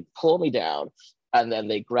 So they pulled me down, and then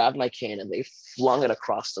they grabbed my cane and they flung it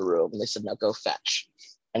across the room, and they said, "Now go fetch."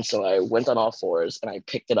 And so I went on all fours and I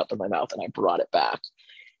picked it up in my mouth and I brought it back.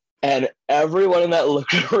 And everyone in that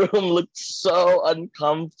room looked so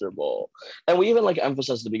uncomfortable. And we even like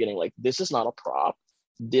emphasized at the beginning, like, this is not a prop.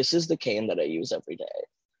 This is the cane that I use every day.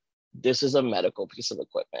 This is a medical piece of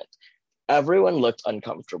equipment. Everyone looked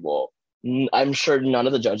uncomfortable. I'm sure none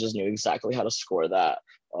of the judges knew exactly how to score that.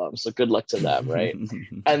 So good luck to them, right?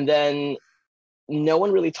 And then no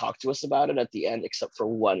one really talked to us about it at the end except for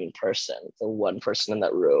the one person in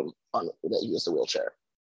that room that used the wheelchair.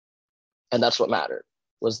 And that's what mattered,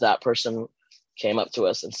 was that person came up to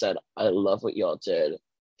us and said, "I love what y'all did.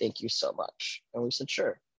 Thank you so much." And we said,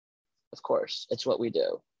 "Sure, of course, it's what we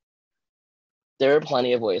do." There are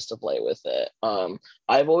plenty of ways to play with it.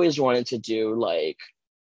 I've always wanted to do like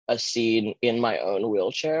a scene in my own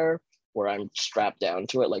wheelchair where I'm strapped down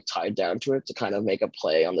to it, like tied down to it, to kind of make a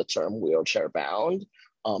play on the term wheelchair bound,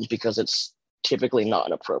 because it's typically not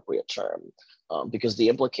an appropriate term. Because the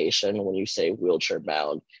implication when you say wheelchair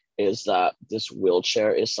bound is that this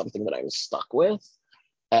wheelchair is something that I'm stuck with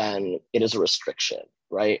and it is a restriction,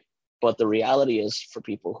 right? But the reality is, for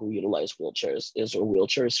people who utilize wheelchairs, is a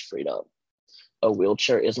wheelchair is freedom. A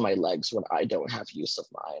wheelchair is my legs when I don't have use of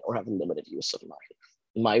mine or have limited use of mine.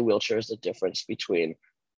 My wheelchair is the difference between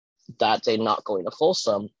that day not going to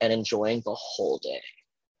Folsom and enjoying the whole day,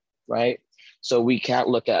 right? So we can't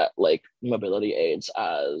look at like mobility aids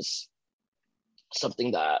as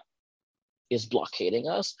something that is blockading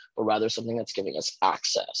us, but rather something that's giving us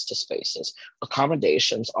access to spaces.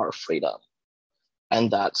 Accommodations are freedom.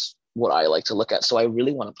 And that's what I like to look at. So I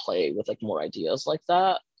really want to play with like more ideas like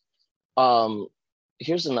that. Um,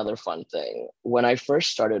 Here's another fun thing. When I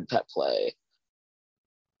first started pet play,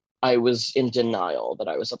 I was in denial that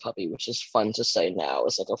I was a puppy, which is fun to say now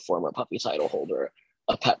as like a former puppy title holder.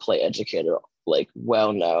 a pet play educator, like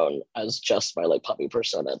well known as just my like puppy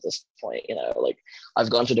persona at this point. Like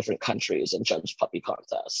I've gone to different countries and judged puppy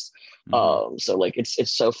contests. So like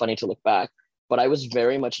it's so funny to look back. But I was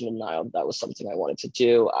very much in denial that was something I wanted to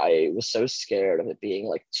do. I was so scared of it being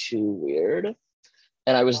like too weird.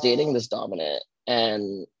 And I was dating this dominant,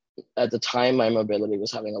 and at the time my mobility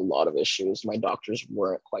was having a lot of issues. My doctors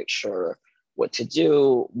weren't quite sure what to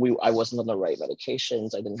do. I wasn't on the right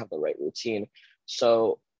medications. I didn't have the right routine.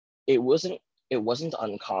 So it wasn't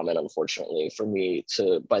uncommon, unfortunately, for me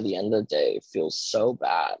to, by the end of the day, feel so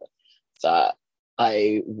bad that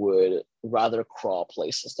I would rather crawl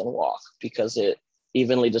places than walk, because it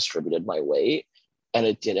evenly distributed my weight and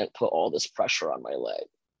it didn't put all this pressure on my leg.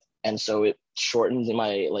 And so it shortened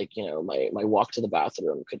my, like, my walk to the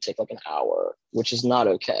bathroom could take like an hour, which is not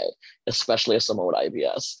okay, especially as someone with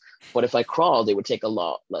IBS. But if I crawled, it would take a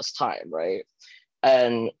lot less time, right?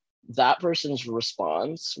 And that person's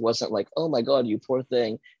response wasn't like, oh my God, you poor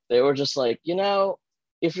thing. They were just like,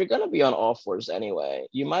 if you're going to be on all fours anyway,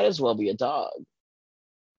 you might as well be a dog.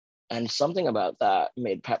 And something about that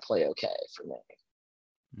made pet play okay for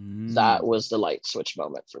me. That was the light switch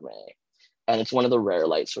moment for me. And it's one of the rare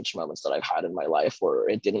light switch moments that I've had in my life where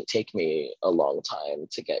it didn't take me a long time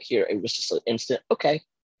to get here. It was just an instant, okay,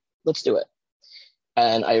 let's do it.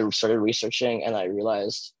 And I started researching and I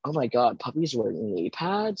realized, oh my God, puppies wear knee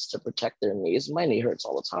pads to protect their knees. My knee hurts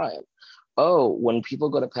all the time. Oh, when people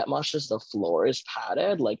go to pet moshes, the floor is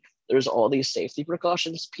padded. Like there's all these safety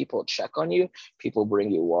precautions. People check on you, people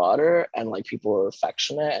bring you water, and like people are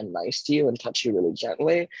affectionate and nice to you and touch you really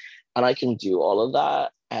gently. And I can do all of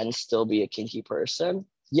that and still be a kinky person.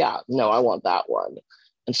 Yeah, no, I want that one.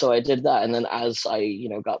 And so I did that. And then as I,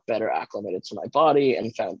 got better acclimated to my body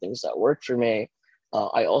and found things that worked for me,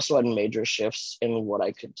 I also had major shifts in what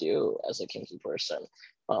I could do as a kinky person.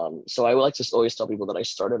 So I would like to always tell people that I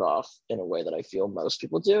started off in a way that I feel most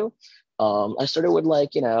people do. I started with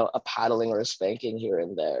like, a paddling or a spanking here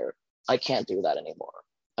and there. I can't do that anymore.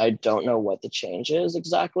 I don't know what the change is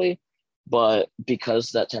exactly, but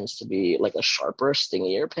because that tends to be like a sharper,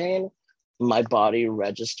 stingier pain, my body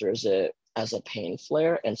registers it as a pain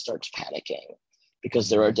flare and starts panicking. Because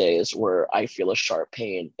there are days where I feel a sharp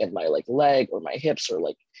pain in my like leg or my hips or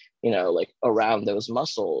like, like around those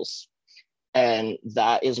muscles. And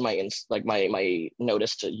that is my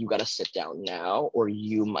notice to, you got to sit down now or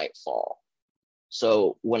you might fall.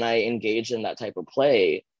 So when I engage in that type of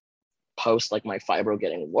play, post like my fibro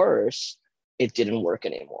getting worse, it didn't work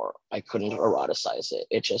anymore. I couldn't eroticize it.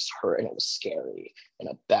 It just hurt and it was scary in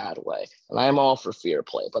a bad way. And I'm all for fear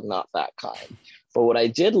play, but not that kind. But what I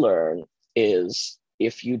did learn is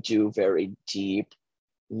if you do very deep,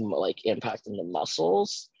 like impact in the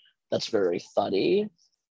muscles, that's very thuddy.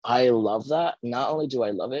 I love that. Not only do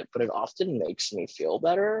I love it, but it often makes me feel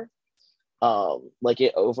better. Like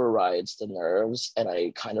it overrides the nerves and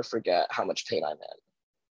I kind of forget how much pain I'm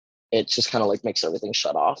in. It just kind of like makes everything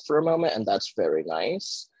shut off for a moment. And that's very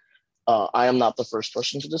nice. I am not the first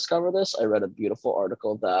person to discover this. I read a beautiful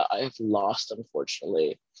article that I have lost,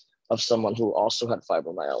 unfortunately, of someone who also had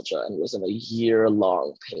fibromyalgia and was in a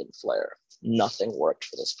year-long pain flare. Nothing worked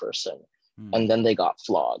for this person. And then they got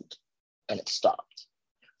flogged and it stopped.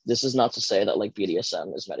 This is not to say that like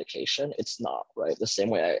BDSM is medication. It's not, right? The same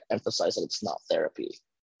way I emphasize that it's not therapy,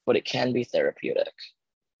 but it can be therapeutic.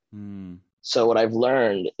 So what I've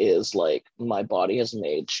learned is like my body has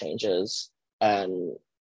made changes and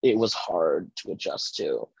it was hard to adjust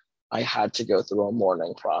to. I had to go through a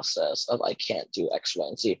mourning process of I can't do X, Y,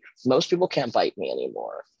 and Z. Most people can't bite me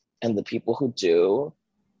anymore. And the people who do,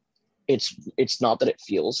 it's not that it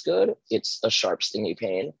feels good. It's a sharp, stingy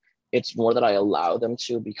pain. It's more that I allow them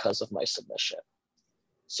to because of my submission.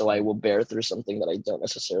 So I will bear through something that I don't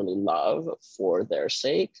necessarily love for their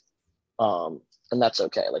sake. And that's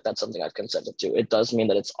okay. Like that's something I've consented to. It does mean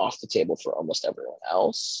that it's off the table for almost everyone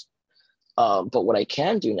else. But what I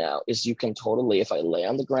can do now is you can totally, if I lay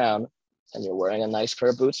on the ground and you're wearing a nice pair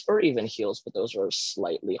of boots or even heels, but those are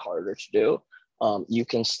slightly harder to do, you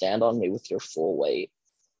can stand on me with your full weight.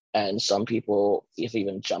 And some people have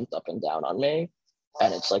even jumped up and down on me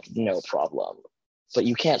and it's like, no problem. But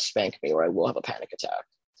you can't spank me or I will have a panic attack.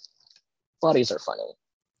 Bodies are funny.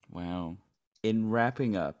 Wow. In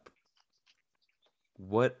wrapping up,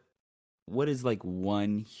 what is like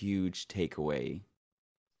one huge takeaway?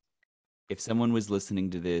 If someone was listening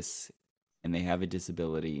to this and they have a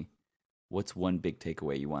disability, what's one big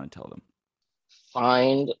takeaway you want to tell them?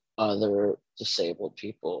 Find other disabled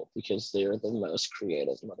people because they're the most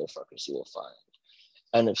creative motherfuckers you will find.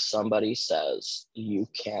 And if somebody says you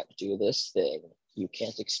can't do this thing, you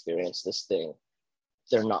can't experience this thing,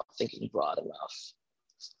 they're not thinking broad enough.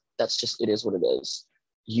 that's just, it is what it is.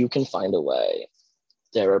 You can find a way.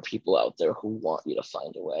 There are people out there who want you to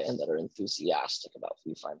find a way and that are enthusiastic about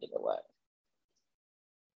you finding a way.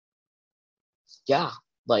 Yeah,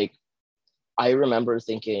 like I remember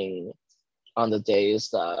thinking on the days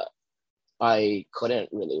that I couldn't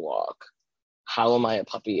really walk, how am I a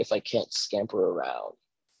puppy if I can't scamper around?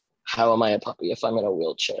 How am I a puppy if I'm in a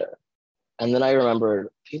wheelchair? And then I remembered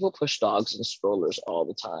people push dogs in strollers all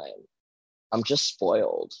the time. I'm just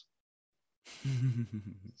spoiled.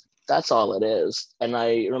 That's all it is. And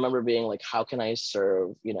I remember being like, how can I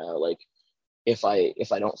serve, like if I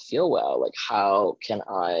don't feel well, like how can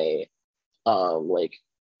I like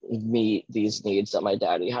meet these needs that my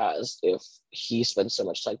daddy has if he spends so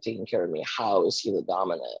much time taking care of me? How is he the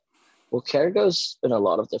dominant? Well, care goes in a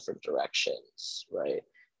lot of different directions, right?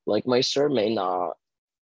 Like my sir may not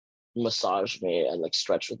massage me and like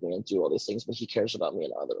stretch with me and do all these things, but he cares about me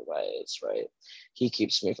in other ways, right? He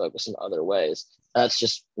keeps me focused in other ways. That's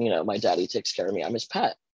just, my daddy takes care of me. I'm his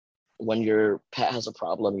pet. When your pet has a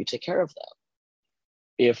problem, you take care of them.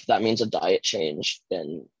 If that means a diet change,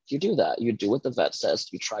 then you do that. You do what the vet says.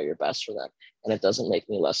 You try your best for them. And it doesn't make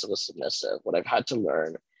me less of a submissive. What I've had to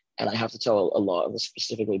learn, and I have to tell a lot of the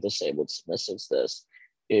specifically disabled submissives this,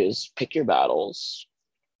 is pick your battles.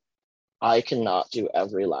 I cannot do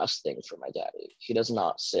every last thing for my daddy. He does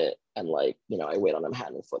not sit and I wait on him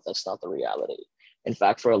hand and foot. That's not the reality. In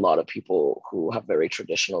fact, for a lot of people who have very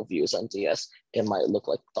traditional views on DS, it might look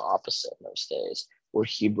like the opposite most days, where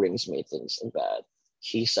he brings me things in bed.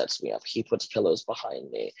 He sets me up. He puts pillows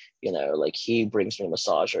behind me. He brings me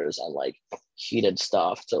massagers and heated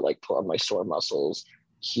stuff to put on my sore muscles.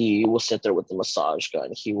 He will sit there with the massage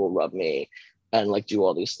gun. He will rub me and do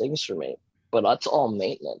all these things for me. But that's all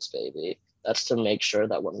maintenance, baby. That's to make sure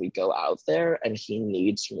that when we go out there and he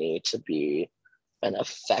needs me to be an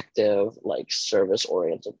effective,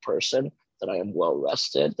 service-oriented person, that I am well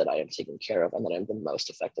rested, that I am taken care of, and that I'm the most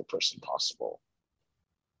effective person possible.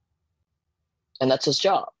 And that's his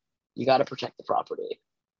job. You got to protect the property.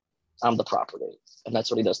 I'm the property. And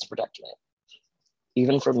that's what he does to protect me.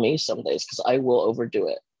 Even for me some days, because I will overdo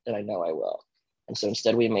it, and I know I will. And so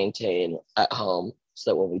instead we maintain at home,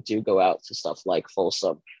 so that when we do go out to stuff like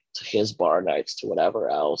Folsom, to his bar nights, to whatever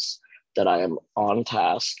else, that I am on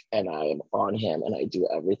task and I am on him and I do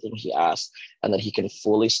everything he asks, and that he can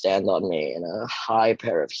fully stand on me in a high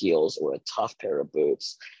pair of heels or a tough pair of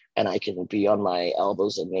boots, and I can be on my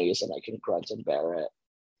elbows and knees and I can grunt and bear it.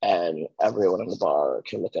 And everyone in the bar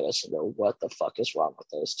can look at us and go, what the fuck is wrong with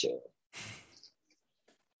those two?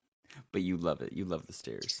 But you love it. You love the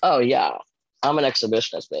stairs. Oh, yeah. I'm an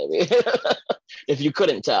exhibitionist, baby. If you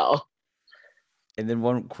couldn't tell. And then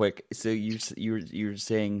one quick, so you're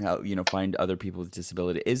saying how find other people with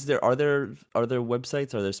disability. Are there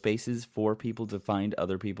websites? Are there spaces for people to find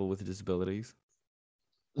other people with disabilities?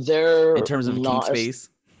 They're in terms of kink space.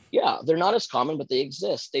 Yeah, they're not as common, but they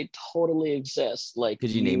exist. They totally exist.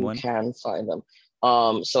 Could you name one? You can find them.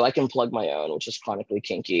 So I can plug my own, which is Chronically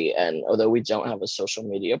Kinky. And although we don't have a social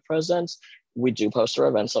media presence, we do post our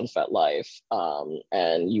events on FetLife.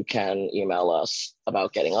 And you can email us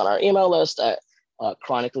about getting on our email list at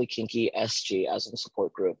chronicallykinkysg, as in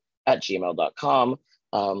support group, at gmail.com.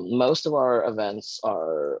 Most of our events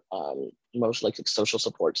are most social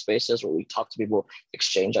support spaces where we talk to people,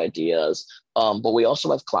 exchange ideas. But we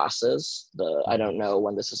also have classes. I don't know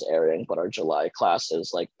when this is airing, but our July class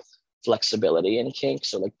is flexibility in kink.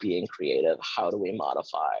 So being creative. How do we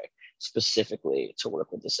modify specifically to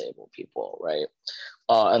work with disabled people, right?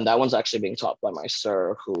 And that one's actually being taught by my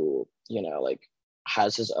sir, who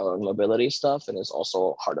has his own mobility stuff and is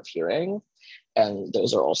also hard of hearing. And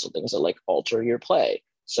those are also things that alter your play.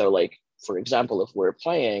 So for example, if we're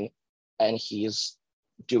playing and he's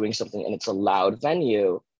doing something and it's a loud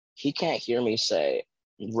venue, he can't hear me say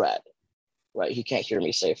red, right? He can't hear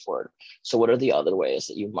me say forward. So what are the other ways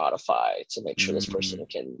that you modify to make sure this person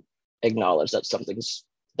can acknowledge that something's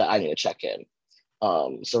that I need to check in?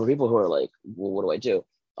 So for people who are well, what do I do?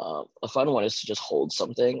 A fun one is to just hold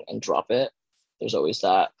something and drop it. There's always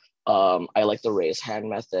that. I like the raise hand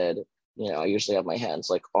method. I usually have my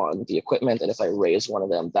hands on the equipment, and if I raise one of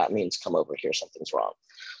them, that means come over here, something's wrong.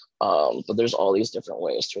 But there's all these different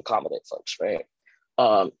ways to accommodate folks, right?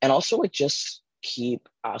 And also just keep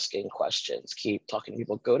asking questions, keep talking to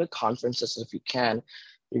people, go to conferences if you can.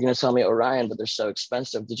 You're going to tell me, Orion, but they're so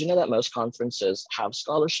expensive. Did you know that most conferences have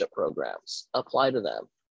scholarship programs? Apply to them.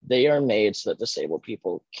 They are made so that disabled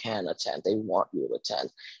people can attend. They want you to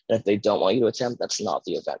attend. And if they don't want you to attend, that's not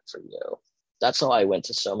the event for you. That's how I went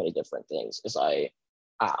to so many different things, is I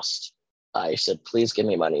asked. I said, please give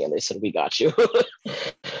me money. And they said, we got you.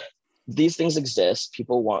 these things exist.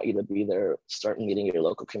 People want you to be there. Start meeting your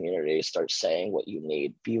local community. Start saying what you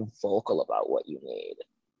need. Be vocal about what you need.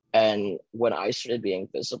 And when I started being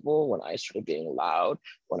visible, when I started being loud,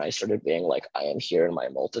 when I started being like, I am here in my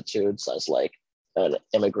multitudes as like an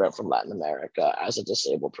immigrant from Latin America, as a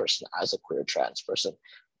disabled person, as a queer trans person,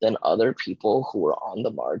 then other people who were on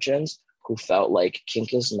the margins, who felt like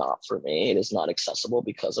kink is not for me, it is not accessible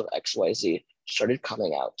because of XYZ, started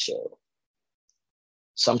coming out too.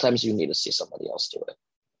 Sometimes you need to see somebody else do it.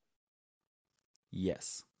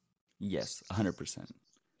 Yes. Yes, 100%.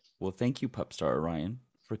 Well, thank you, Pupstar Orion,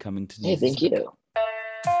 for coming to Hey, thank you.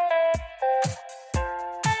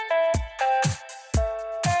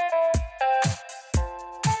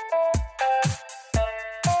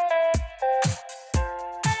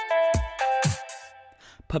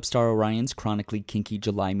 Pupstar Orion's Chronically Kinky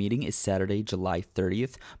July meeting is Saturday, July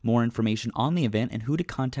 30th. More information on the event and who to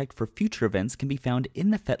contact for future events can be found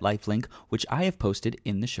in the FetLife link, which I have posted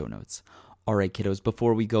in the show notes. Alright kiddos,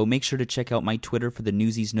 before we go, make sure to check out my Twitter for the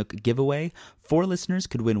Newsies Nook giveaway. 4 listeners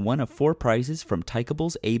could win one of 4 prizes from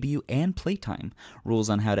Tykables, ABU, and Playtime. Rules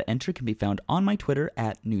on how to enter can be found on my Twitter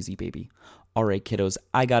at NewsieBaby. Alright kiddos,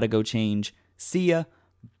 I gotta go change. See ya.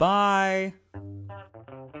 Bye!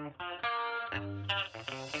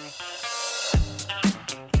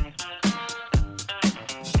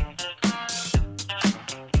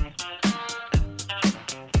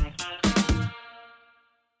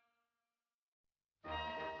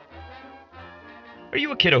 Are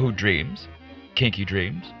you a kiddo who dreams? Kinky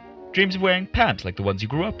dreams? Dreams of wearing pants like the ones you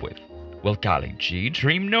grew up with? Well, golly gee,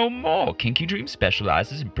 dream no more! Kinky Dream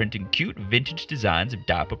specializes in printing cute, vintage designs of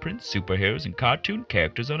diaper prints, superheroes, and cartoon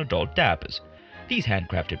characters on adult diapers. These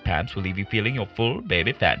handcrafted pants will leave you feeling your full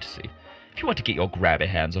baby fantasy. If you want to get your grabby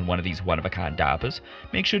hands on one of these one-of-a-kind diapers,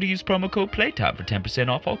 make sure to use promo code PLAYTIME for 10%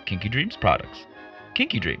 off all Kinky Dreams products.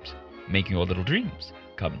 Kinky Dreams, making your little dreams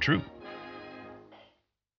come true.